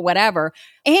people, whatever,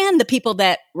 and the people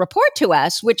that report to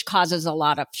us, which causes a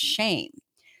lot of shame.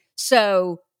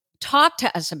 So talk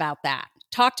to us about that.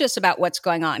 Talk to us about what's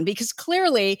going on, because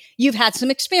clearly you've had some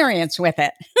experience with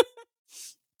it.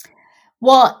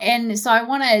 Well, and so I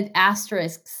want to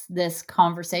asterisk this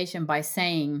conversation by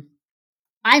saying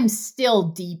I'm still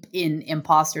deep in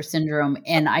imposter syndrome,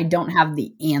 and I don't have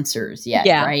the answers yet,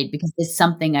 Yeah. right? Because it's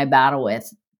something I battle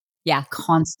with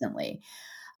constantly.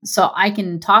 So I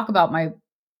can talk about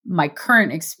my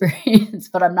current experience,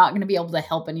 but I'm not going to be able to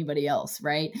help anybody else,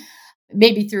 right?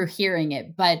 Maybe through hearing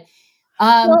it, but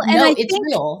it's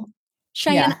real.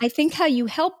 Cheyenne, I think how you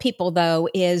help people, though,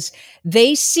 is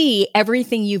they see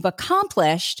everything you've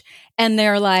accomplished and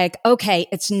they're like, okay,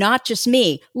 it's not just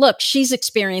me. Look, she's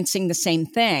experiencing the same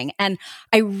thing. And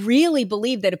I really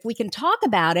believe that if we can talk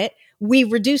about it, we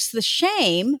reduce the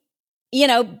shame,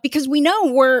 because we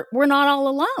know we're not all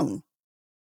alone.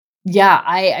 Yeah,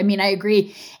 I mean, I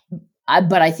agree.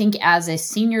 But I think as a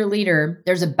senior leader,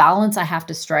 there's a balance I have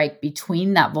to strike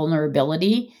between that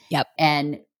vulnerability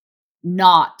and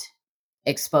not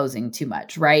exposing too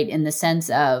much, right? In the sense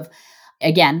of,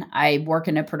 again, I work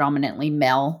in a predominantly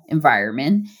male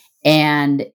environment.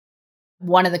 And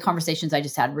one of the conversations I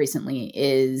just had recently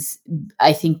is,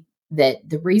 I think that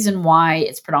the reason why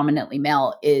it's predominantly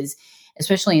male is,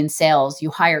 especially in sales, you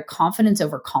hire confidence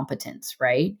over competence,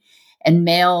 right? And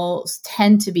males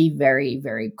tend to be very,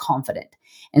 very confident.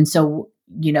 And so,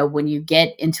 when you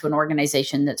get into an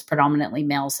organization that's predominantly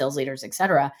male sales leaders, et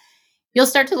cetera, you'll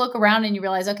start to look around and you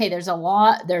realize, okay, there's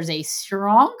a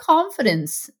strong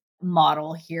confidence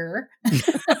model here.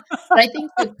 But I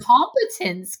think the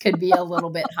competence could be a little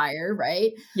bit higher,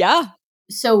 right? Yeah.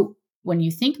 So when you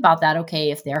think about that,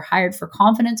 okay, if they're hired for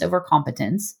confidence over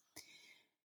competence,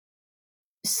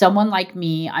 someone like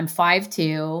me, I'm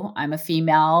 5'2", I'm a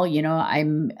female,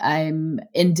 I'm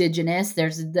indigenous.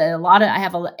 There's I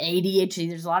have ADHD.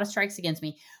 There's a lot of strikes against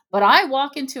me, but I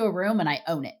walk into a room and I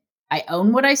own it. I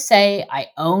own what I say. I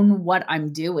own what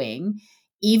I'm doing,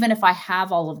 even if I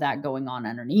have all of that going on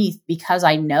underneath, because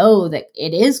I know that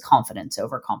it is confidence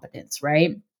over competence,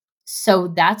 right? So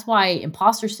that's why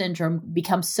imposter syndrome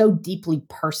becomes so deeply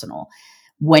personal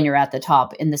when you're at the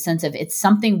top, in the sense of it's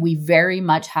something we very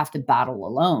much have to battle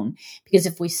alone. Because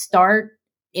if we start,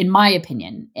 in my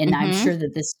opinion, and I'm Mm-hmm. sure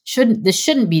that this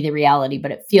shouldn't be the reality,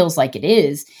 but it feels like it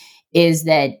is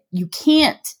that you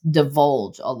can't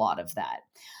divulge a lot of that.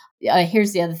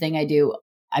 Here's the other thing I do.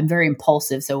 I'm very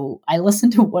impulsive. So I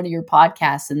listened to one of your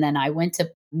podcasts, and then I went to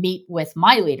meet with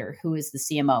my leader, who is the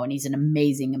CMO, and he's an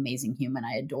amazing, amazing human.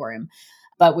 I adore him.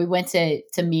 But we went to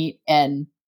meet, and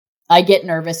I get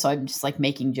nervous, so I'm just like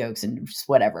making jokes and just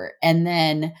whatever. And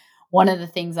then one of the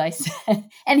things I said,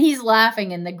 and he's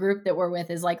laughing, and the group that we're with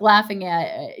is like laughing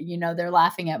at, they're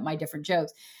laughing at my different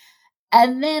jokes.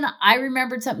 And then I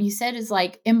remembered something you said is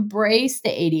like, embrace the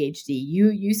ADHD.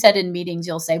 You said in meetings,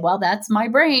 you'll say, well, that's my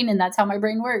brain and that's how my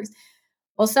brain works.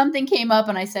 Well, something came up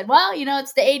and I said, well,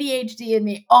 it's the ADHD in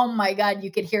me. Oh my God, you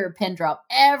could hear a pin drop.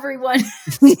 Everyone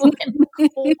went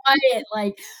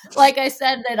quiet. Like I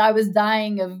said that I was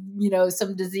dying of,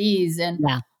 some disease. And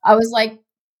Yeah. I was like,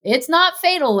 it's not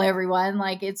fatal, everyone.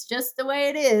 Like, it's just the way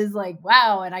it is. Like,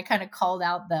 wow. And I kind of called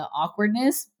out the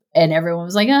awkwardness, and everyone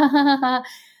was like, ah, ha, ha, ha.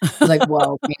 I was like,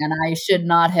 whoa, man, I should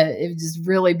not have. It was just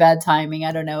really bad timing.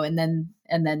 I don't know. And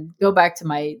then go back to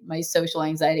my social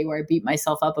anxiety, where I beat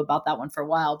myself up about that one for a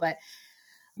while. But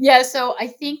yeah, so I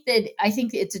think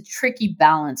it's a tricky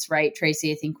balance, right,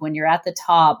 Tracy? I think when you're at the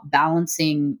top,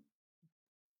 balancing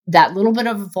that little bit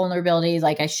of vulnerability,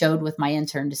 like I showed with my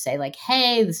intern, to say like,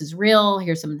 hey, this is real.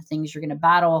 Here's some of the things you're going to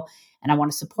battle, and I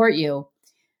want to support you.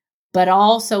 But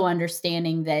also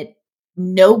understanding that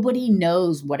nobody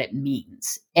knows what it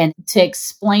means. And to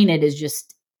explain it is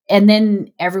just, and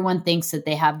then everyone thinks that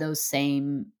they have those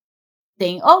same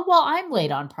thing. Oh, well, I'm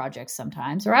late on projects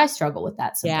sometimes, or I struggle with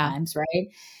that Yeah. sometimes. Right.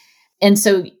 And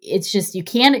so it's just, you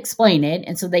can't explain it.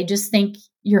 And so they just think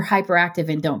you're hyperactive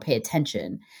and don't pay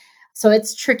attention. So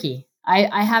it's tricky.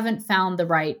 I haven't found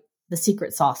the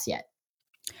secret sauce yet.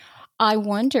 I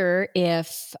wonder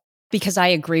if, because I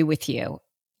agree with you,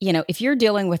 if you're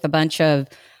dealing with a bunch of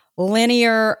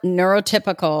linear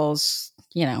neurotypicals,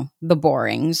 the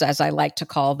borings, as I like to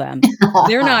call them,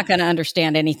 they're not going to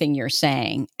understand anything you're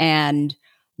saying. And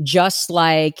just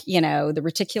like, the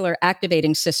reticular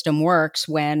activating system works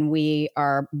when we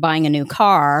are buying a new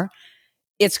car,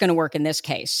 it's going to work in this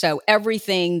case. So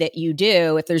everything that you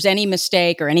do, if there's any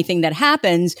mistake or anything that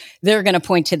happens, they're going to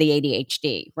point to the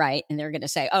ADHD, right? And they're going to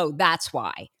say, oh, that's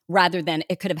why, rather than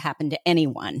it could have happened to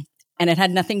anyone. And it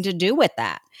had nothing to do with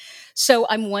that. So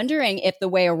I'm wondering if the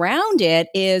way around it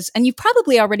is, and you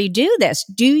probably already do this,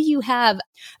 do you have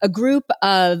a group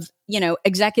of,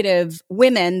 executive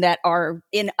women that are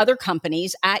in other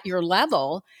companies at your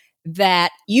level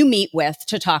that you meet with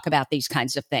to talk about these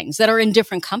kinds of things that are in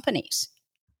different companies?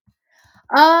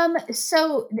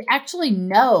 So actually,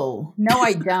 no,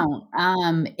 I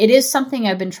don't. It is something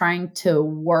I've been trying to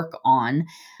work on.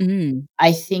 Mm.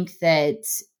 I think that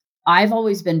I've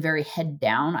always been very head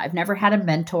down. I've never had a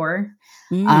mentor.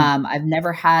 Mm. I've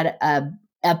never had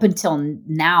up until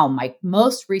now, my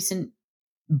most recent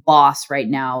boss right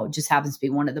now just happens to be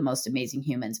one of the most amazing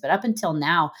humans. But up until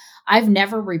now, I've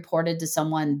never reported to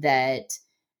someone that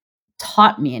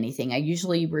taught me anything. I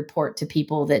usually report to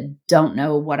people that don't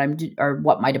know what or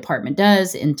what my department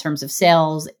does in terms of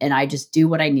sales, and I just do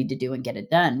what I need to do and get it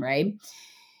done, right?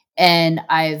 And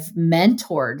I've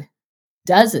mentored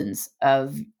dozens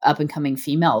of up and coming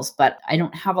females, but I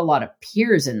don't have a lot of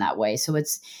peers in that way. So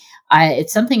it's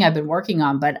something I've been working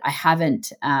on, but I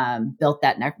haven't built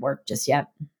that network just yet.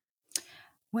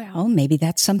 Well, maybe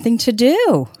that's something to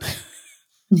do.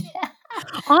 Yeah.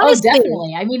 Oh, Honestly,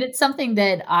 definitely. I mean, it's something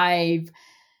that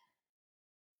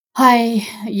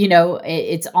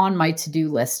it's on my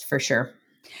to-do list for sure.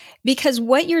 because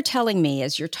what you're telling me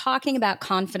is you're talking about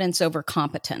confidence over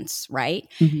competence, right?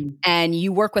 Mm-hmm. And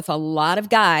you work with a lot of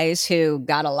guys who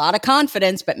got a lot of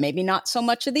confidence, but maybe not so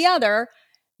much of the other.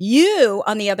 You,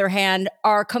 on the other hand,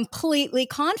 are completely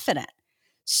confident.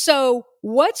 So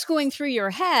what's going through your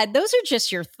head, those are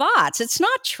just your thoughts. It's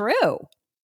not true.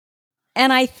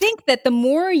 And I think that the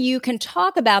more you can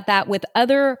talk about that with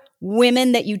other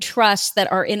women that you trust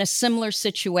that are in a similar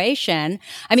situation,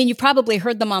 I mean, you've probably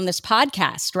heard them on this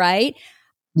podcast, right?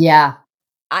 Yeah.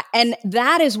 And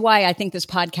that is why I think this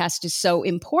podcast is so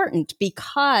important,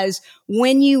 because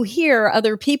when you hear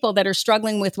other people that are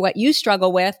struggling with what you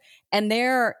struggle with, and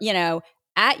they're,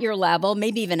 at your level,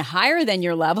 maybe even higher than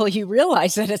your level, you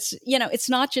realize that it's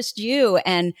not just you.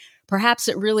 And perhaps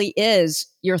it really is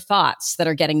your thoughts that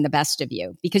are getting the best of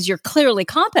you because you're clearly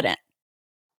competent.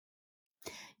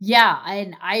 Yeah,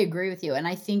 and I agree with you. And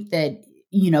I think that,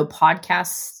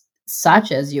 podcasts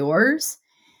such as yours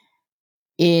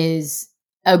is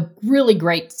a really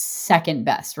great second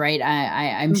best, right?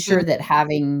 I'm sure that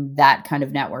having that kind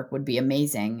of network would be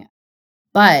amazing.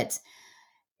 But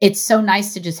it's so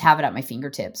nice to just have it at my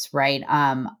fingertips, right?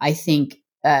 I think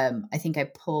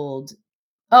I pulled.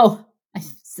 Oh,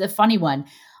 it's a funny one.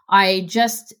 I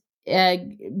just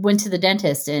went to the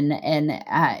dentist and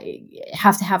I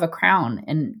have to have a crown,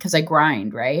 and because I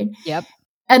grind, right? Yep.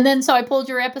 And then so I pulled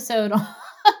your episode on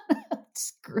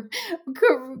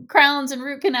crowns and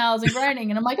root canals and grinding,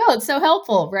 and I'm like, oh, it's so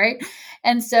helpful, right?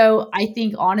 And so I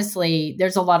think honestly,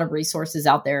 there's a lot of resources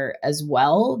out there as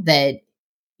well that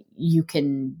you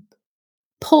can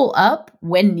pull up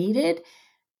when needed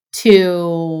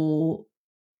to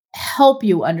help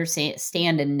you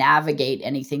understand and navigate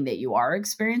anything that you are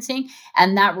experiencing.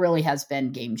 And that really has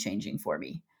been game changing for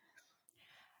me.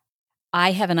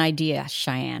 I have an idea,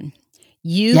 Cheyenne.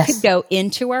 You could Yes. go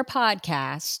into our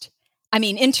podcast,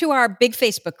 into our big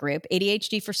Facebook group,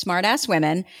 ADHD for Smartass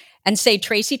Women, and say,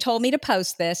 Tracy told me to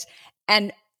post this,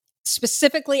 and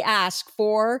specifically ask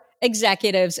for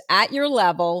executives at your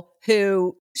level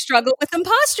who struggle with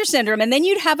imposter syndrome. And then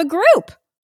you'd have a group.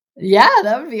 Yeah,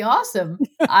 that would be awesome.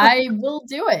 I will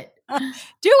do it.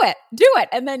 Do it.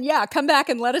 And then, come back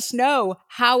and let us know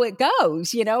how it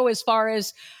goes, as far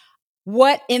as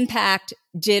what impact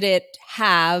did it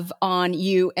have on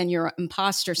you and your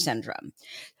imposter syndrome.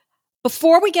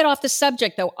 Before we get off the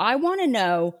subject, though, I want to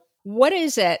know, what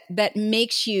is it that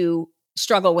makes you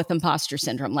struggle with imposter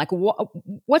syndrome? Like,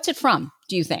 what's it from,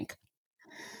 do you think?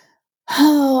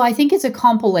 Oh, I think it's a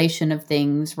compilation of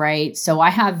things, right? So I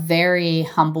have very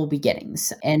humble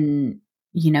beginnings, and,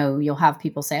 you'll have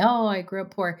people say, oh, I grew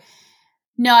up poor.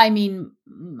 No,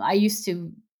 I used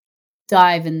to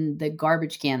dive in the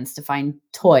garbage cans to find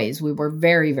toys. We were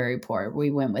very, very poor. We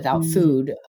went without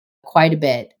food quite a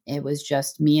bit. It was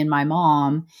just me and my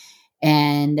mom.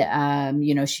 And,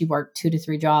 she worked 2 to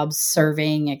 3 jobs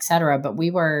serving, et cetera. But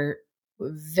we were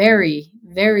very,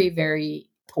 very, very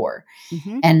poor.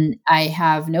 Mm-hmm. And I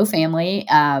have no family.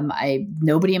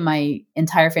 Nobody in my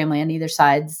entire family on either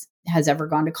sides has ever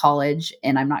gone to college,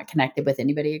 and I'm not connected with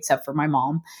anybody except for my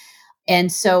mom.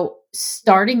 And so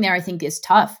starting there, I think, is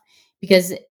tough,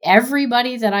 because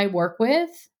everybody that I work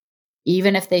with,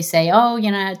 even if they say, oh, I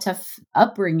had a tough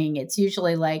upbringing, it's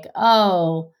usually like,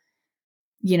 oh,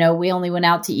 we only went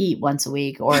out to eat once a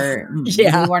week, or we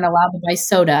weren't allowed to buy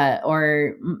soda,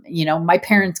 or, my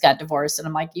parents got divorced. And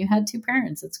I'm like, you had 2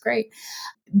 parents. That's great.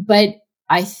 But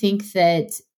I think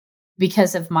that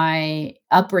because of my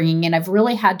upbringing, and I've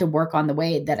really had to work on the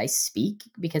way that I speak,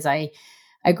 because I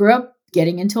grew up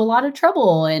getting into a lot of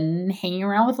trouble and hanging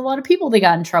around with a lot of people that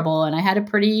got in trouble. And I had a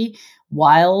pretty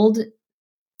wild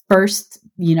first,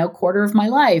 quarter of my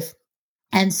life.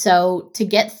 And so to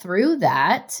get through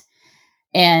that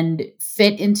and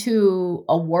fit into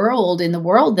in the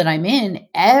world that I'm in,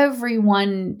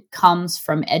 everyone comes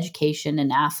from education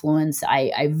and affluence.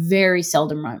 I very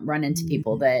seldom run into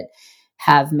people that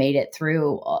have made it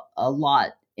through a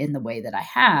lot in the way that I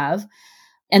have.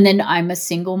 And then I'm a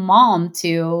single mom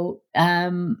too.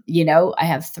 I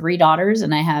have 3 daughters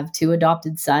and I have 2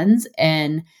 adopted sons,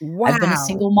 and I've been a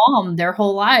single mom their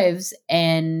whole lives.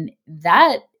 And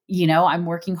that, I'm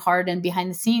working hard and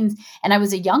behind the scenes. And I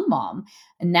was a young mom.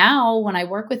 And now when I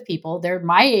work with people, they're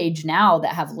my age now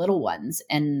that have little ones,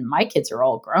 and my kids are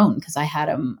all grown because I had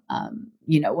them,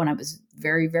 when I was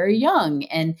very, very young.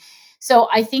 And so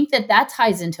I think that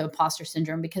ties into imposter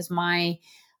syndrome, because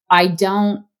I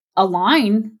don't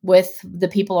align with the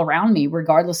people around me,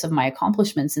 regardless of my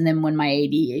accomplishments. And then when my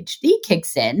ADHD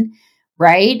kicks in,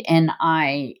 right, and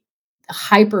I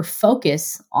hyper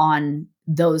focus on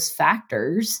those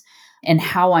factors and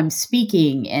how I'm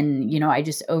speaking, and, I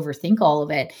just overthink all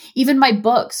of it. Even my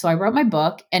book. So I wrote my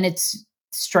book, and it's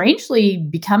strangely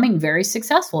becoming very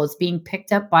successful. It's being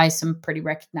picked up by some pretty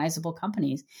recognizable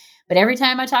companies. But every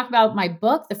time I talk about my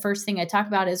book, the first thing I talk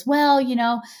about is, well,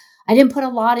 I didn't put a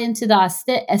lot into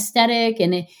the aesthetic,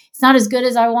 and it's not as good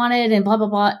as I wanted, and blah, blah,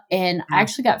 blah. And I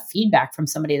actually got feedback from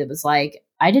somebody that was like,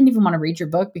 I didn't even want to read your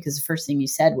book because the first thing you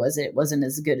said was it wasn't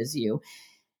as good as you.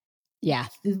 Yeah.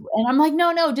 And I'm like,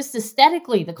 no, just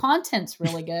aesthetically, the content's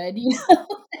really good.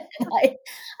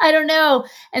 I don't know.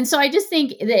 And so I just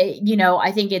think that,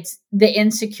 I think it's the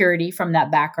insecurity from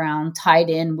that background tied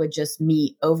in with just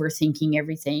me overthinking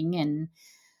everything.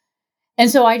 And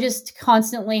so I just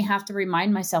constantly have to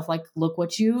remind myself, like, look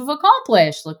what you've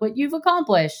accomplished. Look what you've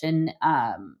accomplished. And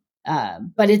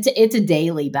But it's a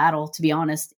daily battle, to be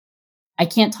honest. I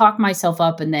can't talk myself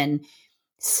up and then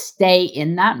stay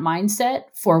in that mindset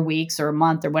for weeks or a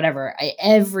month or whatever.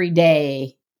 Every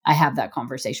day I have that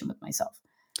conversation with myself.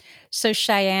 So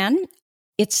Cheyenne,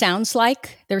 it sounds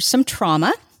like there's some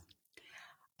trauma.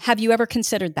 Have you ever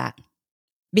considered that?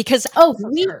 Because for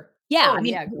sure. Yeah,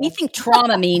 we think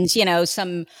trauma means,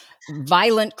 some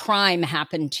violent crime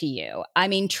happened to you. I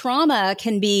mean, trauma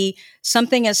can be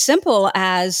something as simple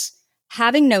as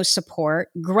having no support,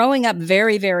 growing up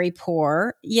very, very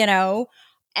poor,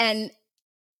 and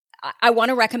I want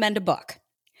to recommend a book.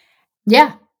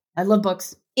 Yeah, I love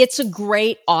books. It's a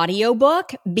great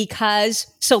audiobook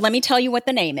so let me tell you what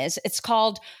the name is. It's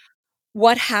called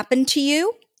What Happened to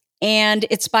You? And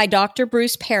it's by Dr.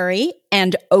 Bruce Perry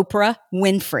and Oprah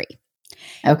Winfrey.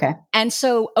 Okay. And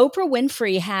so Oprah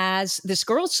Winfrey has this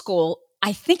girls' school,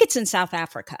 I think it's in South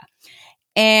Africa.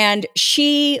 And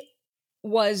she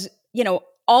was,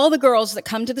 all the girls that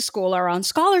come to the school are on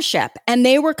scholarship. And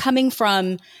they were coming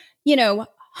from,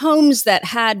 homes that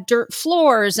had dirt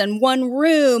floors and one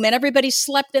room, and everybody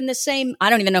slept in the same, I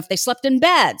don't even know if they slept in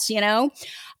beds,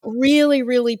 really,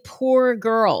 really poor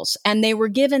girls. And they were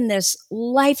given this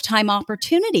lifetime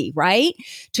opportunity, right?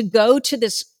 To go to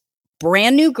this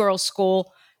brand new girls'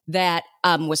 school that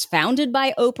was founded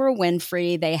by Oprah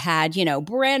Winfrey. They had,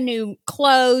 brand new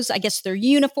clothes, I guess their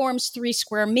uniforms, 3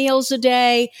 square meals a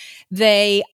day.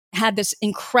 They had this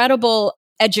incredible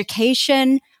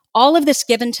education, all of this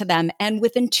given to them. And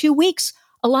within 2 weeks,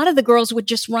 a lot of the girls would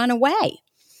just run away.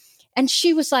 And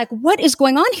she was like, what is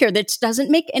going on here? This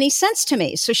doesn't make any sense to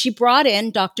me. So she brought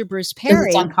in Dr. Bruce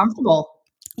Perry. It's uncomfortable.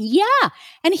 Yeah.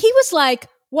 And he was like,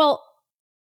 well,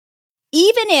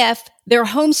 even if their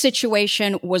home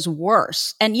situation was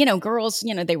worse and, girls,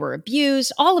 they were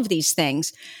abused, all of these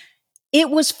things, it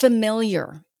was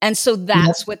familiar. And so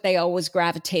that's what they always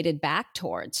gravitated back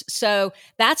towards. So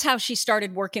that's how she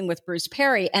started working with Bruce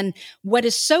Perry. And what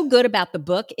is so good about the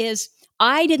book is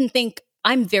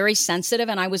I'm very sensitive,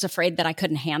 and I was afraid that I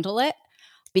couldn't handle it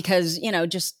because,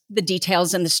 just the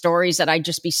details and the stories that I'd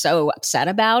just be so upset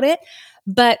about it.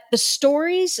 But the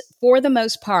stories, for the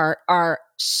most part, are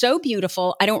so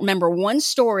beautiful. I don't remember one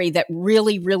story that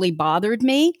really, really bothered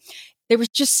me. They were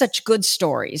just such good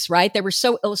stories, right? They were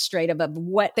so illustrative of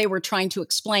what they were trying to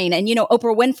explain. And,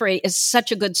 Oprah Winfrey is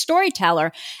such a good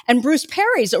storyteller, and Bruce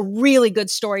Perry's a really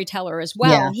good storyteller as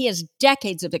well. Yeah. And he has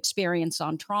decades of experience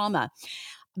on trauma.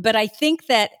 But I think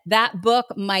that book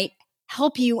might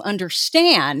help you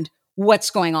understand what's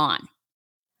going on.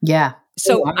 Yeah.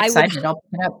 So I'm excited. I'll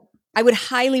pick it up. I would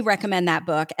highly recommend that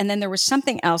book. And then there was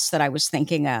something else that I was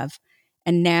thinking of,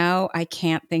 and now I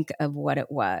can't think of what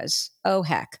it was. Oh,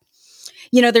 heck.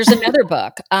 There's another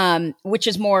book, which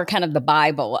is more kind of the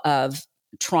Bible of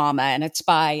trauma, and it's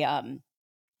by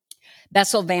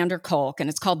Bessel van der Kolk, and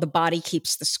it's called The Body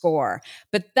Keeps the Score.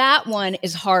 But that one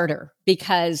is harder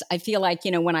because I feel like,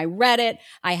 when I read it,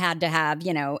 I had to have,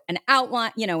 an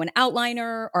outline, an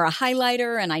outliner or a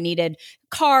highlighter, and I needed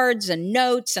cards and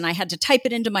notes, and I had to type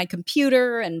it into my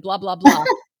computer and blah, blah, blah.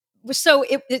 So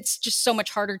it's just so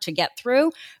much harder to get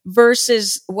through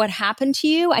versus What Happened to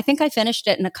You. I think I finished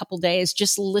it in a couple days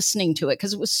just listening to it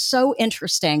because it was so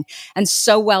interesting and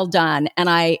so well done. And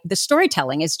the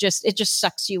storytelling is it just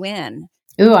sucks you in.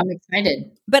 Ooh, I'm excited.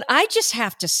 But I just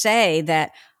have to say that,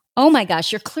 oh my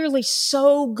gosh, you're clearly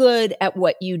so good at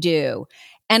what you do.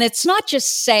 And it's not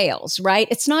just sales, right?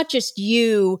 It's not just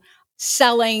you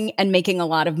selling and making a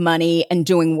lot of money and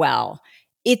doing well.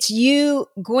 It's you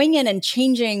going in and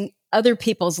changing other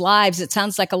people's lives. It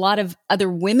sounds like a lot of other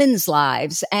women's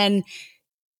lives. And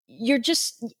you're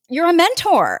a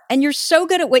mentor, and you're so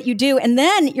good at what you do. And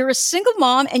then you're a single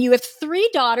mom, and you have 3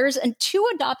 daughters and 2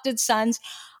 adopted sons.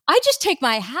 I just take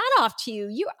my hat off to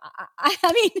you.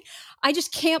 I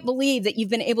just can't believe that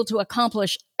you've been able to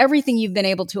accomplish everything you've been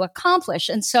able to accomplish.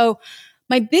 And so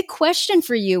my big question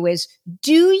for you is,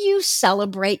 do you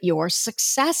celebrate your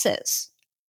successes?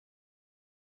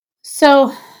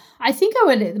 So I think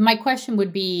my question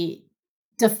would be,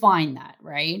 define that,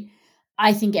 right?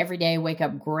 I think every day I wake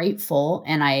up grateful,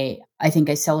 and I think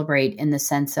I celebrate in the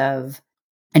sense of,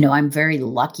 I know I'm very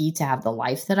lucky to have the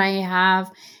life that I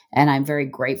have, and I'm very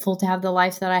grateful to have the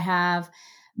life that I have.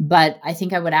 But I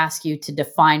think I would ask you to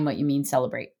define what you mean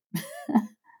celebrate.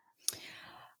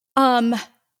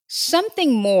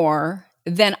 Something more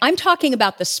than, I'm talking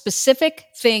about the specific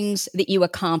things that you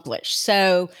accomplish.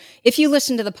 So if you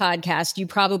listen to the podcast, you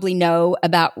probably know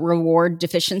about reward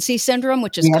deficiency syndrome,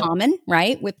 which is common,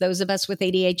 right? With those of us with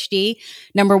ADHD.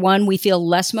 Number one, we feel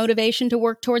less motivation to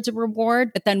work towards a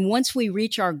reward. But then once we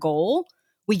reach our goal,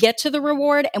 we get to the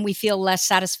reward and we feel less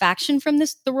satisfaction from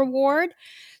the reward.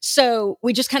 So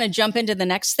we just kind of jump into the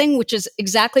next thing, which is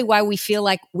exactly why we feel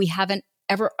like we haven't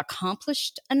ever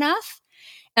accomplished enough.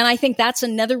 And I think that's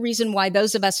another reason why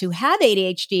those of us who have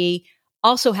ADHD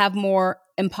also have more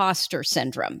imposter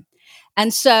syndrome.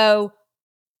 And so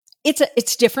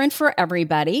it's different for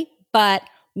everybody, but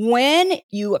when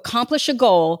you accomplish a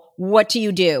goal, what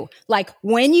do? Like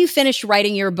when you finish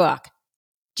writing your book,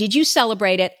 did you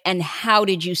celebrate it? And how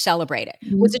did you celebrate it?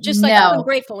 Was it just like, oh, I'm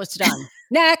grateful, it's done.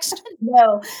 Next.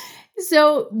 No.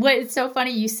 So it's so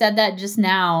funny. You said that just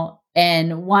now.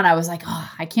 And one, I was like,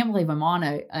 oh, I can't believe I'm on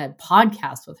a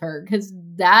podcast with her. Because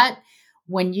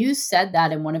when you said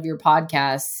that in one of your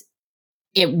podcasts,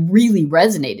 it really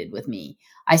resonated with me.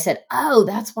 I said, oh,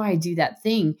 that's why I do that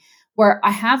thing where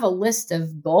I have a list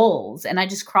of goals and I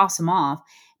just cross them off.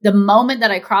 The moment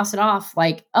that I cross it off,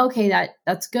 like, okay,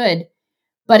 that's good.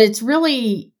 But it's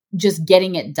really just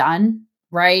getting it done,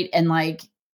 right? And like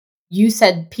you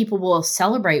said, people will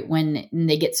celebrate when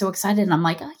they get so excited. And I'm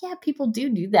like, oh yeah, people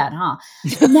do that, huh?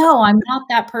 No, I'm not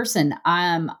that person.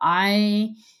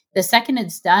 The second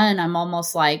it's done, I'm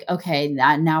almost like, okay,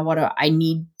 now what do I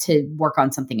need to work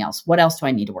on something else? What else do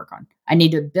I need to work on? I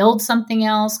need to build something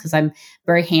else because I'm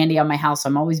very handy on my house. So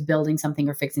I'm always building something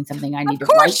or fixing something. I need to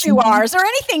write. Of course you are. Is there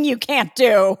anything you can't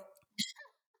do?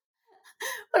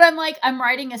 But I'm like, I'm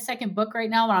writing a second book right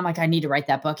now. And I'm like, I need to write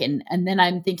that book. And then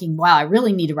I'm thinking, wow, I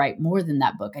really need to write more than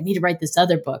that book. I need to write this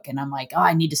other book. And I'm like, oh,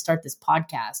 I need to start this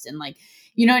podcast. And like,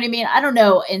 you know what I mean? I don't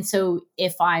know. And so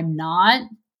if I'm not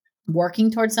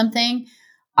working towards something,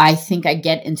 I think I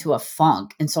get into a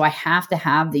funk. And so I have to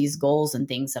have these goals and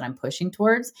things that I'm pushing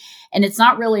towards. And it's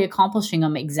not really accomplishing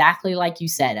them exactly like you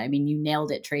said. I mean, you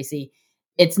nailed it, Tracy.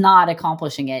 It's not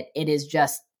accomplishing it. It is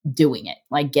just doing it,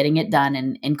 like getting it done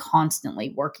and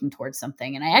constantly working towards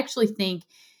something. And I actually think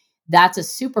that's a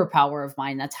superpower of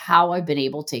mine. That's how I've been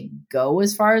able to go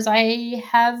as far as I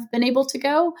have been able to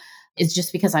go. It's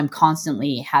just because I'm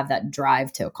constantly have that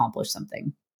drive to accomplish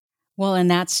something. Well,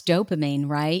 and that's dopamine,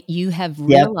 right? You have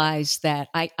realized that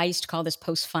I used to call this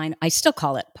I still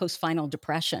call it post-final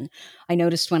depression. I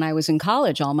noticed when I was in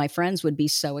college, all my friends would be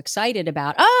so excited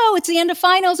about, oh, it's the end of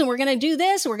finals and we're going to do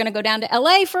this. We're going to go down to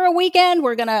LA for a weekend.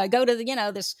 We're going to go to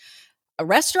this a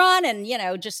restaurant and,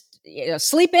 just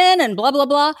sleep in and blah, blah,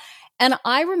 blah. And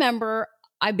I remember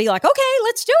I'd be like, okay,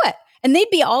 let's do it. And they'd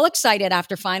be all excited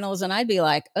after finals. And I'd be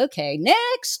like, okay,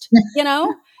 next,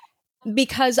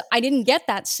 because I didn't get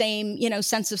that same,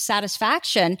 sense of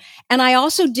satisfaction. And I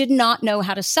also did not know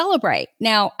how to celebrate.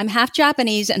 Now, I'm half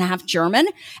Japanese and half German.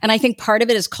 And I think part of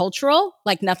it is cultural,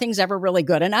 like nothing's ever really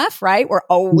good enough, right? We're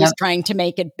always trying to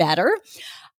make it better.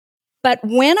 But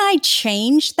when I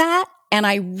changed that and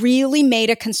I really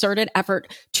made a concerted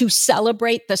effort to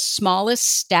celebrate the smallest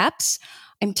steps,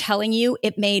 I'm telling you,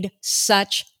 it made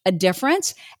such a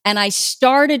difference. And I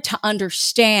started to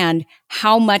understand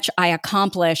how much I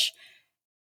accomplish.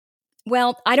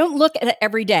 Well, I don't look at it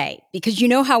every day because you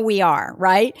know how we are,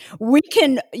 right? We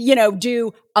can,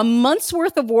 do a month's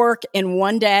worth of work in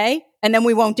one day and then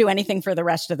we won't do anything for the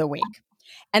rest of the week.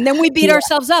 And then we beat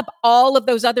ourselves up all of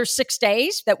those other 6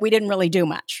 days that we didn't really do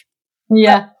much.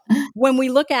 Yeah. But when we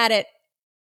look at it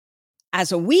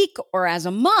as a week or as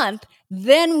a month,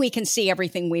 then we can see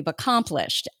everything we've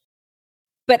accomplished.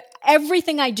 But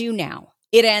everything I do now,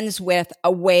 it ends with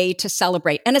a way to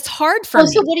celebrate. And it's hard for me.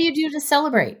 So what do you do to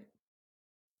celebrate?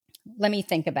 Let me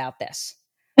think about this.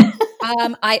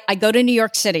 I go to New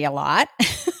York City a lot.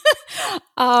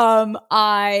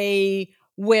 I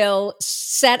will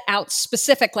set out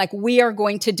specific, like we are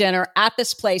going to dinner at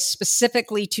this place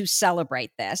specifically to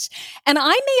celebrate this. And I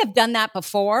may have done that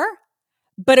before,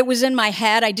 but it was in my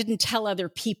head. I didn't tell other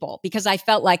people because I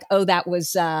felt like, oh, that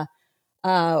was,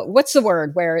 what's the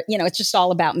word where, it's just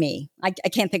all about me. I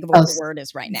can't think of what the word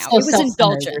is right now. So it was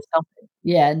indulgent.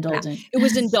 Yeah, indulgent. Yeah, it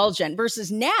was indulgent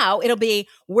versus now it'll be,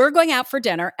 we're going out for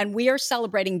dinner and we are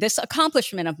celebrating this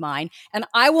accomplishment of mine. And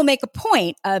I will make a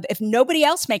point of, if nobody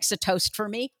else makes a toast for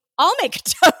me, I'll make a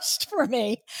toast for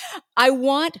me. I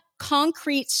want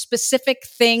concrete, specific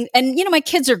thing. And, my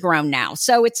kids are grown now.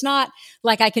 So it's not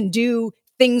like I can do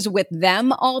things with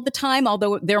them all the time,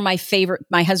 although they're my favorite.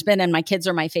 My husband and my kids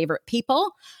are my favorite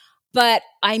people. But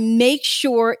I make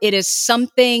sure it is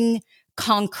something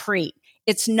concrete.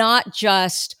 It's not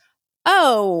just,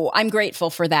 oh, I'm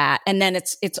grateful for that. And then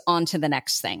it's on to the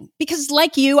next thing. Because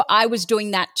like you, I was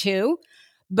doing that too.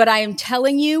 But I am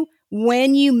telling you,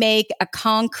 when you make a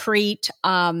concrete,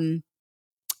 I'll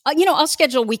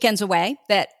schedule weekends away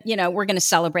that, we're going to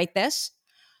celebrate this.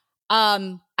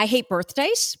 I hate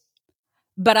birthdays,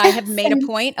 But I have made a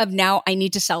point of now I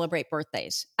need to celebrate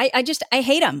birthdays. I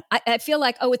hate them. I feel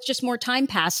like, oh, it's just more time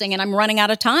passing and I'm running out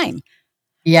of time.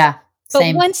 Yeah. But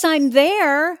Same. once I'm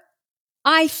there,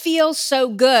 I feel so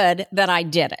good that I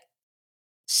did it.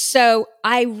 So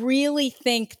I really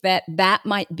think that that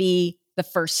might be the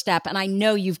first step. And I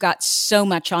know you've got so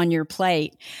much on your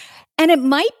plate. And it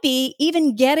might be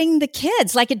even getting the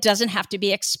kids. Like, it doesn't have to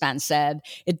be expensive.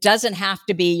 It doesn't have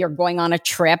to be you're going on a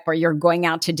trip or you're going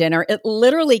out to dinner. It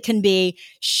literally can be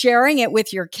sharing it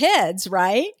with your kids,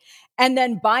 right? And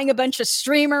then buying a bunch of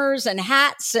streamers and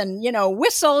hats and,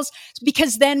 whistles,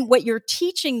 because then what you're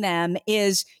teaching them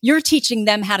is you're teaching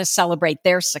them how to celebrate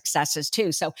their successes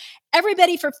too. So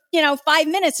everybody for, 5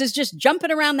 minutes is just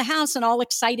jumping around the house and all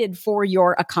excited for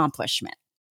your accomplishment.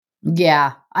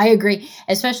 Yeah, I agree.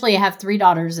 Especially I have 3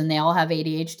 daughters and they all have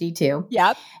ADHD too.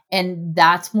 Yep. And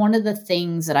that's one of the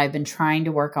things that I've been trying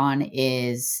to work on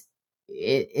is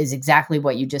exactly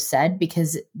what you just said,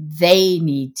 because they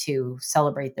need to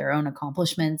celebrate their own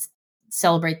accomplishments,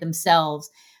 celebrate themselves,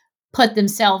 put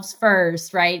themselves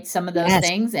first, right? Some of those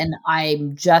things. And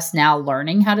I'm just now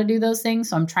learning how to do those things.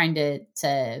 So I'm trying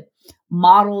to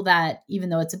model that, even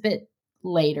though it's a bit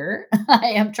later,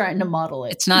 I am trying to model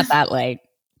it. It's not that late.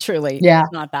 Truly. Yeah.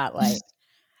 It's not that late.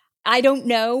 I don't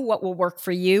know what will work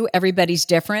for you. Everybody's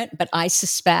different, but I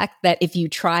suspect that if you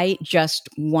try just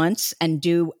once and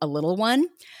do a little one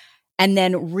and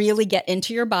then really get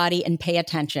into your body and pay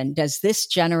attention, does this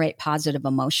generate positive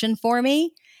emotion for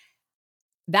me?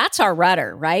 That's our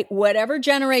rudder, right? Whatever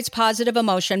generates positive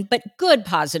emotion, but good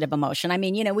positive emotion. I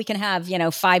mean, we can have,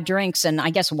 5 drinks, and I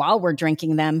guess while we're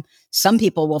drinking them, some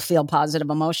people will feel positive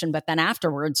emotion, but then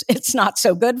afterwards, it's not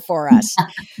so good for us.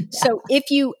 Yeah. So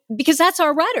because that's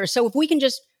our rudder. So if we can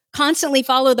just constantly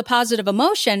follow the positive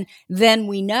emotion, then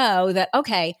we know that,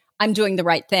 okay, I'm doing the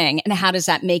right thing. And how does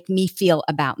that make me feel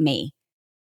about me?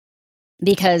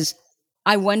 Because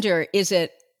I wonder, is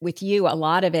it with you, a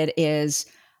lot of it is,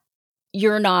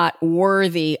 you're not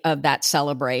worthy of that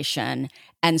celebration.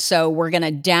 And so we're going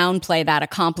to downplay that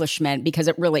accomplishment because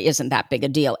it really isn't that big a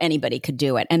deal. Anybody could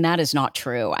do it. And that is not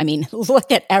true. I mean, look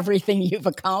at everything you've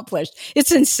accomplished.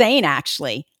 It's insane,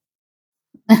 actually.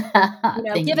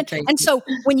 And so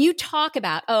when you talk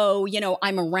about,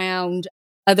 I'm around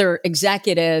other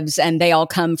executives and they all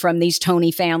come from these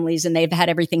Tony families and they've had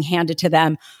everything handed to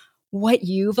them, what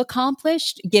you've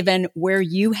accomplished, given where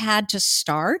you had to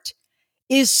start,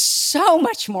 is so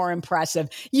much more impressive.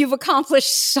 You've accomplished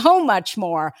so much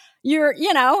more. You're,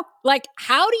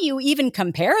 how do you even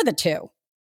compare the two?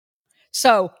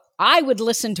 So I would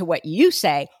listen to what you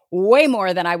say way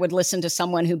more than I would listen to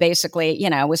someone who basically,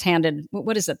 was handed,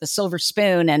 the silver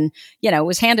spoon and,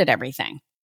 was handed everything.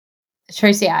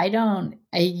 Tracy,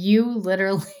 you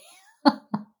literally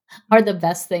are the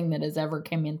best thing that has ever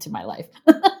come into my life.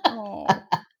 Oh.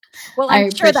 Well,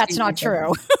 I'm sure that's not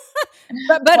true.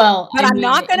 But I'm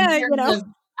not going to,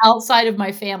 outside of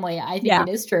my family, I think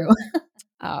it is true.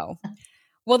 Oh,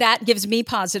 well, that gives me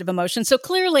positive emotion. So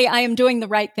clearly I am doing the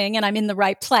right thing and I'm in the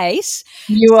right place.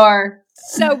 You are.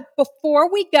 So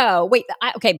before we go,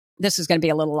 okay, this is going to be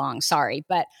a little long, sorry,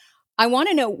 but I want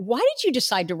to know, why did you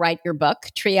decide to write your book,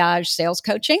 Triage Sales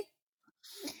Coaching?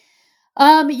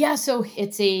 So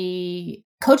it's a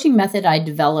coaching method I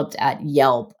developed at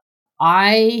Yelp.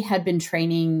 I had been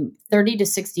training 30 to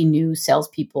 60 new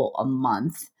salespeople a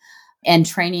month and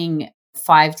training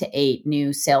 5 to 8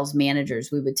 new sales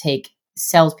managers. We would take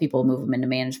salespeople, move them into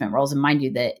management roles. And mind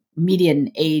you, the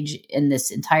median age in this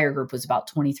entire group was about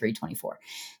 23, 24.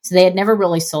 So they had never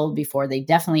really sold before. They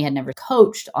definitely had never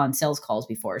coached on sales calls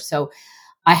before. So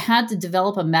I had to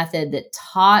develop a method that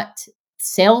taught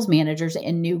sales managers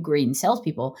and new green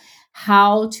salespeople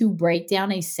how to break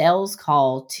down a sales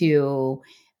call to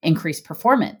increase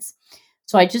performance.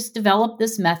 So I just developed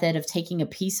this method of taking a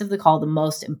piece of the call,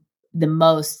 the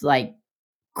most like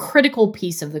critical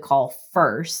piece of the call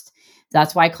first.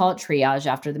 That's why I call it triage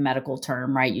after the medical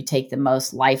term, right? You take the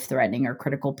most life-threatening or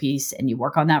critical piece and you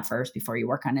work on that first before you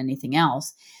work on anything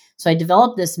else. So I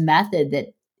developed this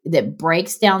method that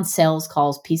breaks down sales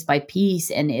calls piece by piece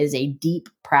and is a deep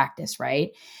practice, right?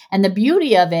 And the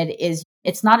beauty of it is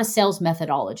it's not a sales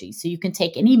methodology. So you can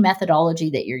take any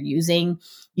methodology that you're using.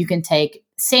 You can take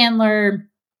Sandler,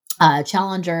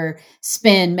 Challenger,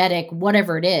 Spin, Medic,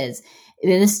 whatever it is.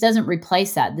 This doesn't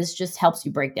replace that. This just helps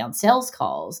you break down sales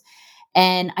calls.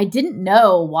 And I didn't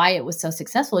know why it was so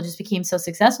successful. It just became so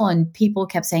successful. And people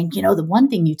kept saying, the one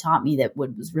thing you taught me that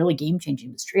was really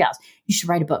game-changing was Triage. You should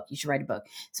write a book. You should write a book.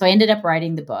 So I ended up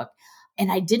writing the book.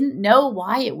 And I didn't know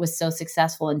why it was so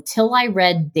successful until I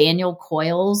read Daniel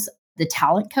Coyle's The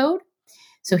Talent Code.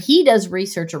 So he does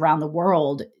research around the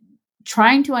world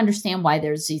trying to understand why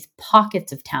there's these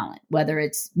pockets of talent, whether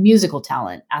it's musical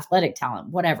talent, athletic talent,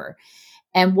 whatever.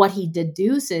 And what he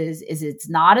deduces is it's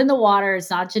not in the water, it's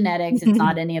not genetics, it's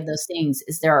not any of those things,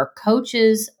 is there are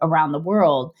coaches around the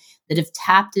world that have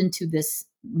tapped into this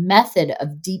method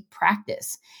of deep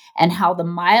practice and how the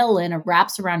myelin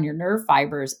wraps around your nerve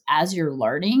fibers as you're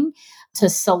learning to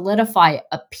solidify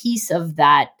a piece of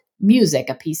that music,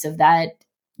 a piece of that,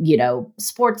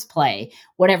 sports play,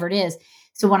 whatever it is.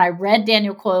 So when I read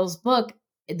Daniel Coyle's book,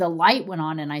 the light went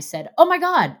on and I said, oh my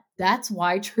God, that's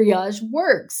why triage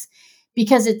works.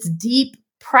 Because it's deep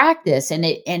practice and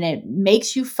it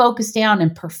makes you focus down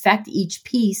and perfect each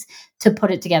piece to put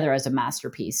it together as a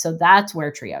masterpiece. So that's where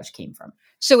triage came from.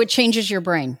 So it changes your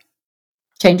brain.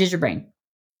 Changes your brain.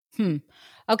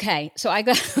 Okay. So I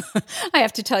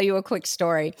have to tell you a quick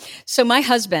story. So my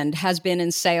husband has been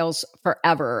in sales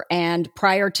forever. And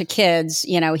prior to kids,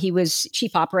 he was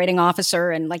chief operating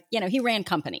officer and he ran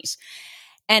companies.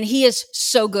 And he is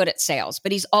so good at sales,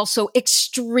 but he's also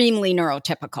extremely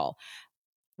neurotypical.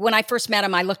 When I first met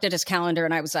him, I looked at his calendar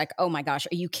and I was like, oh my gosh,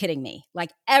 are you kidding me?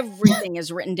 Everything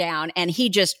is written down and he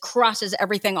just crosses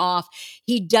everything off.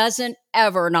 He doesn't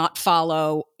ever not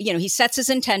follow, he sets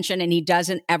his intention and he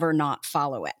doesn't ever not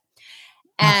follow it.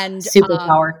 And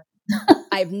superpower.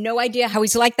 I have no idea how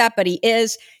he's like that, but he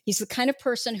is. He's the kind of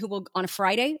person who will, on a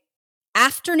Friday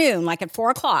afternoon, at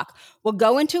 4:00, will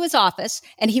go into his office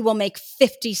and he will make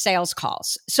 50 sales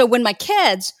calls. So when my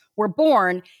kids were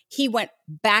born, he went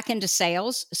back into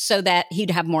sales so that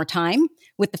he'd have more time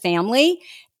with the family.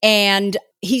 And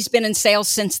he's been in sales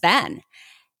since then.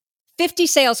 50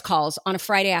 sales calls on a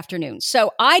Friday afternoon.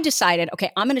 So I decided,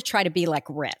 okay, I'm going to try to be like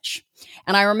Rich.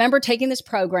 And I remember taking this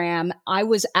program. I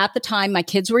was at the time, my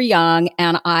kids were young,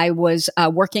 and I was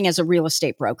working as a real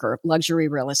estate broker, luxury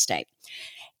real estate.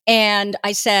 And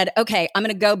I said, okay, I'm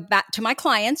going to go back to my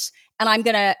clients and I'm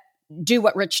going to do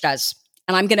what Rich does.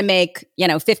 And I'm going to make,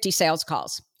 50 sales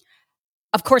calls.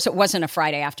 Of course, it wasn't a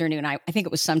Friday afternoon. I think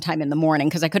it was sometime in the morning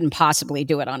because I couldn't possibly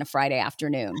do it on a Friday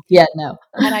afternoon. Yeah, no.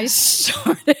 And I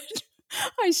started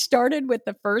with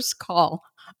the first call.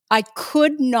 I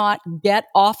could not get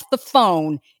off the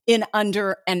phone in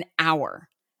under an hour.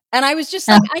 And I was just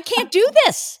like, I can't do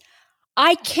this.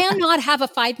 I cannot have a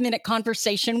 5-minute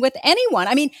conversation with anyone.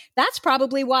 I mean, that's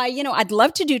probably why, I'd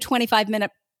love to do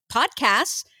 25-minute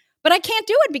podcasts, but I can't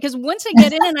do it because once I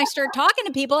get in and I start talking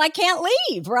to people, I can't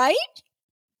leave, right?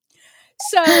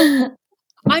 So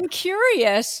I'm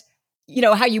curious,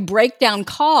 how you break down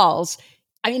calls.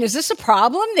 I mean, is this a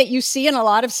problem that you see in a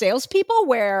lot of salespeople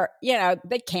where,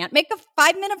 they can't make a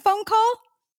 5-minute phone call?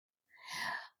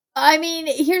 I mean,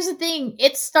 here's the thing.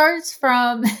 It starts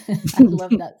from, I love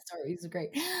that story. It's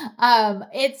great.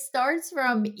 It starts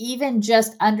from even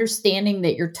just understanding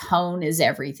that your tone is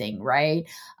everything, right?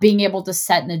 Being able to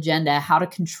set an agenda, how to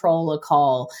control a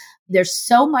call. There's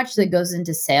so much that goes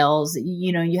into sales.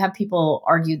 You have people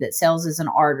argue that sales is an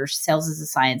art or sales is a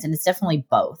science, and it's definitely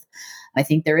both. I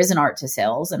think there is an art to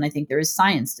sales, and I think there is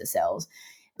science to sales.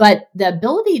 But the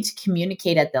ability to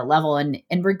communicate at that level, and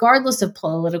regardless of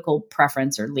political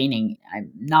preference or leaning,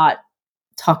 I'm not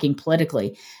talking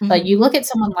politically, but you look at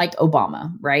someone like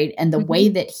Obama, right? And the way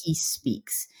that he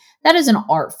speaks, that is an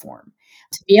art form.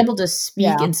 To be able to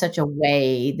speak in such a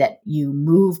way that you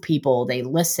move people, they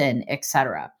listen,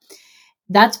 etc.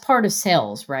 That's part of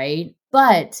sales, right?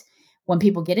 But when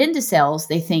people get into sales,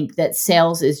 they think that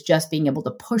sales is just being able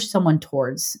to push someone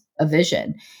towards a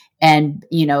vision and,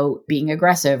 being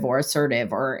aggressive or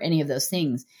assertive or any of those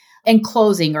things, and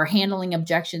closing or handling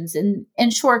objections, and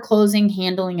sure, closing,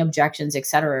 handling objections, et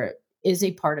cetera, is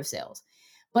a part of sales.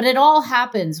 But it all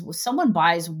happens when someone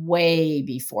buys way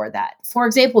before that. For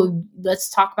example,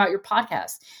 let's talk about your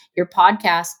podcast. Your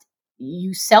podcast,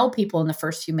 you sell people in the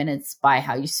first few minutes by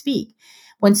how you speak.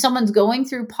 When someone's going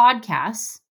through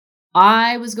podcasts,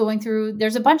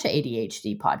 there's a bunch of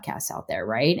ADHD podcasts out there,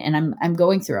 right? And I'm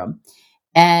going through them.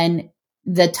 And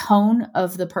the tone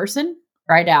of the person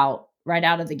right out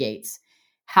of the gates,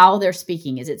 how they're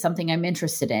speaking. Is it something I'm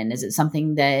interested in? Is it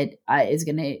something that is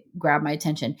going to grab my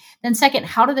attention? Then second,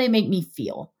 how do they make me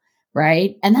feel?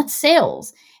 Right. And that's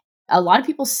sales. A lot of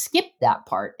people skip that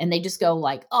part and they just go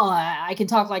like, oh, I can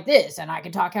talk like this and I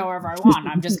can talk however I want.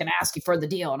 I'm just going to ask you for the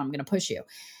deal and I'm going to push you.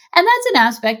 And that's an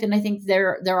aspect. And I think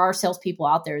there are salespeople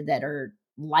out there that are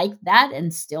like that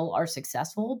and still are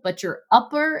successful, but your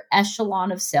upper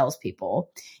echelon of salespeople,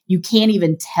 you can't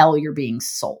even tell you're being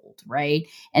sold, right?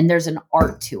 And there's an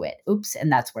art to it.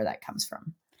 And that's where that comes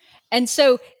from. And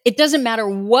so it doesn't matter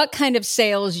what kind of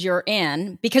sales you're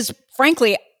in, because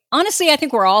frankly, honestly, I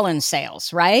think we're all in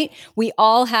sales, right? We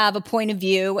all have a point of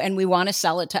view and we want to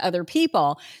sell it to other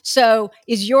people. So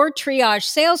is your Triage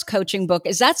sales coaching book,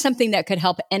 is that something that could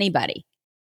help anybody?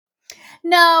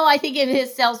 No, I think it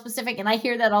is sales specific. And I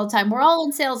hear that all the time. We're all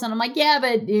in sales. And I'm like, yeah,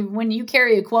 but when you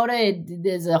carry a quota, it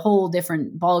is a whole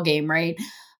different ballgame, right?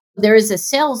 There is a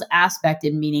sales aspect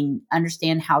in meaning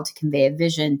understand how to convey a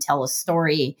vision, tell a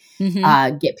story,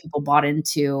 get people bought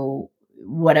into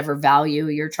whatever value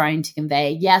you're trying to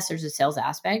convey. Yes, there's a sales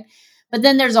aspect, but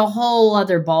then there's a whole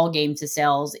other ball game to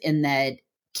sales in that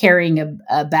carrying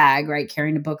a bag, right?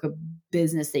 Carrying a book of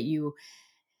business that you,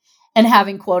 and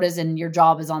having quotas and your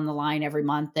job is on the line every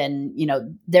month. And,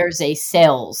 there's a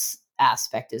sales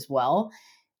aspect as well.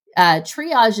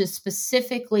 Triage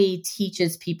specifically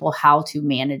teaches people how to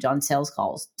manage on sales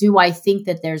calls. Do I think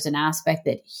that there's an aspect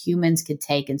that humans could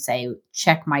take and say,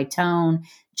 check my tone,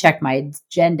 check my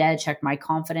agenda, check my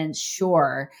confidence?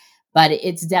 Sure. But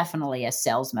it's definitely a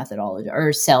sales methodology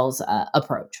or sales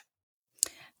approach.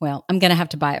 Well, I'm going to have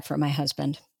to buy it for my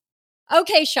husband.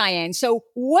 Okay, Cheyenne. So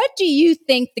what do you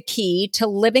think the key to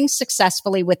living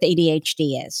successfully with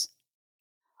ADHD is?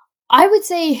 I would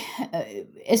say,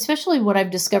 especially what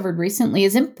I've discovered recently,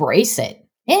 is embrace it.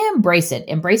 Embrace it.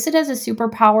 Embrace it as a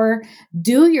superpower.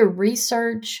 Do your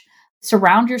research.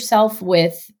 Surround yourself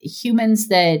with humans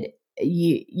that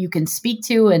you can speak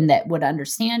to and that would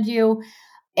understand you.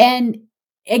 And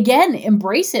again,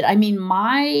 embrace it. I mean,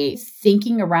 my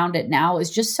thinking around it now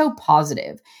is just so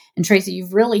positive. And Tracy,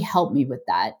 you've really helped me with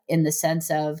that in the sense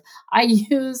of I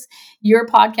use your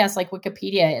podcast like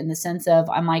Wikipedia in the sense of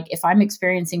I'm like, if I'm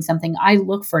experiencing something, I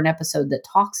look for an episode that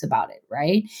talks about it,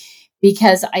 right?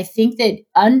 Because I think that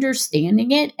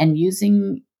understanding it and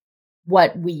using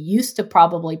what we used to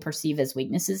probably perceive as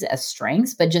weaknesses as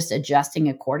strengths, but just adjusting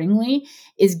accordingly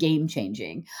is game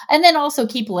changing. And then also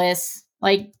keep lists,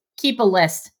 like keep a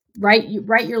list. Write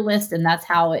your list, and that's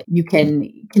how you can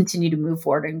continue to move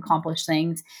forward and accomplish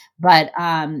things. But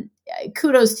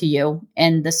kudos to you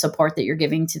and the support that you're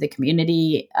giving to the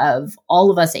community of all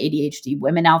of us ADHD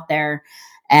women out there.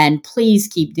 And please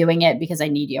keep doing it because I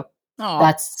need you.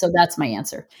 That's my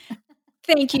answer.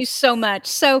 Thank you so much.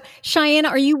 So, Cheyenne,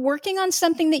 are you working on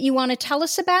something that you want to tell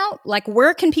us about? Like,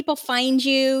 where can people find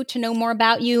you to know more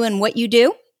about you and what you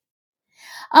do?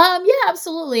 Yeah,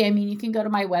 absolutely. I mean, you can go to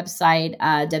my website,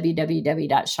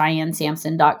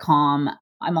 www.cheyennesampson.com.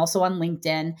 I'm also on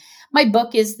LinkedIn. My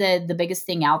book is the biggest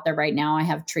thing out there right now. I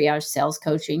have Triage sales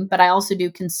coaching, but I also do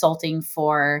consulting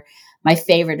for my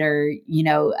favorite or,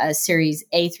 series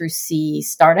A through C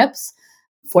startups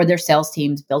for their sales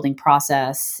teams, building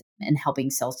process and helping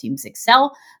sales teams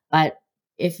excel. But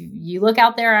if you look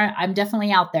out there, I'm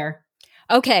definitely out there.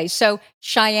 Okay, so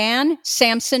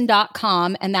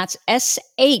CheyenneSampson.com, and that's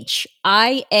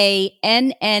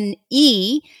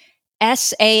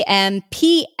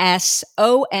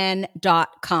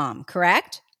SHIANNESAMPSON.com,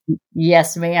 correct?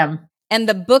 Yes, ma'am. And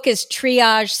the book is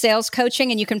Triage Sales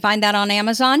Coaching, and you can find that on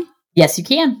Amazon? Yes, you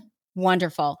can.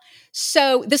 Wonderful.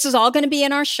 So this is all going to be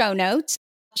in our show notes.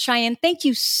 Cheyenne, thank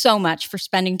you so much for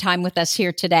spending time with us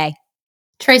here today.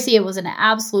 Tracy, it was an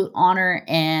absolute honor,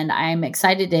 and I'm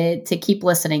excited to keep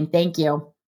listening. Thank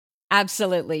you.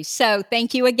 Absolutely. So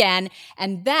thank you again.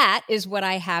 And that is what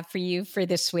I have for you for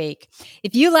this week.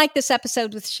 If you like this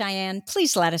episode with Cheyenne,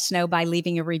 please let us know by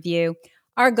leaving a review.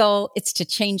 Our goal is to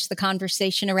change the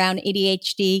conversation around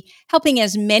ADHD, helping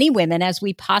as many women as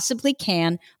we possibly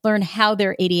can learn how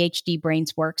their ADHD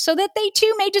brains work so that they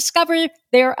too may discover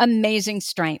their amazing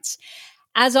strengths.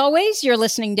 As always, you're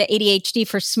listening to ADHD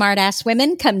for Smartass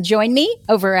Women. Come join me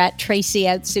over at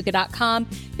TracyOutsuka.com.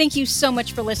 Thank you so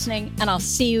much for listening, and I'll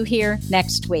see you here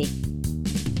next week.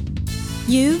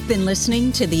 You've been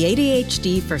listening to the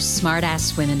ADHD for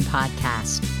Smartass Women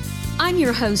podcast. I'm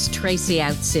your host, Tracy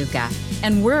Outsuka,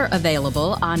 and we're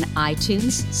available on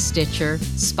iTunes, Stitcher,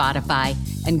 Spotify,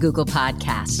 and Google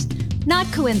Podcasts. Not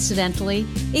coincidentally,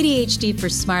 ADHD for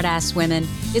Smartass Women,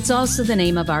 it's also the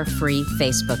name of our free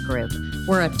Facebook group.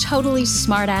 We're a totally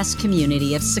smartass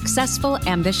community of successful,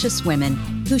 ambitious women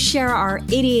who share our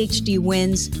ADHD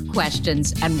wins,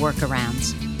 questions, and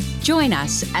workarounds. Join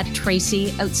us at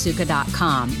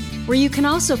TracyOutsuka.com, where you can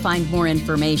also find more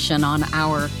information on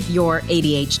our Your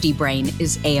ADHD Brain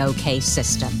is A-OK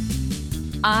system.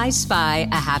 I spy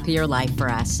a happier life for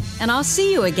us, and I'll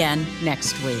see you again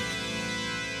next week.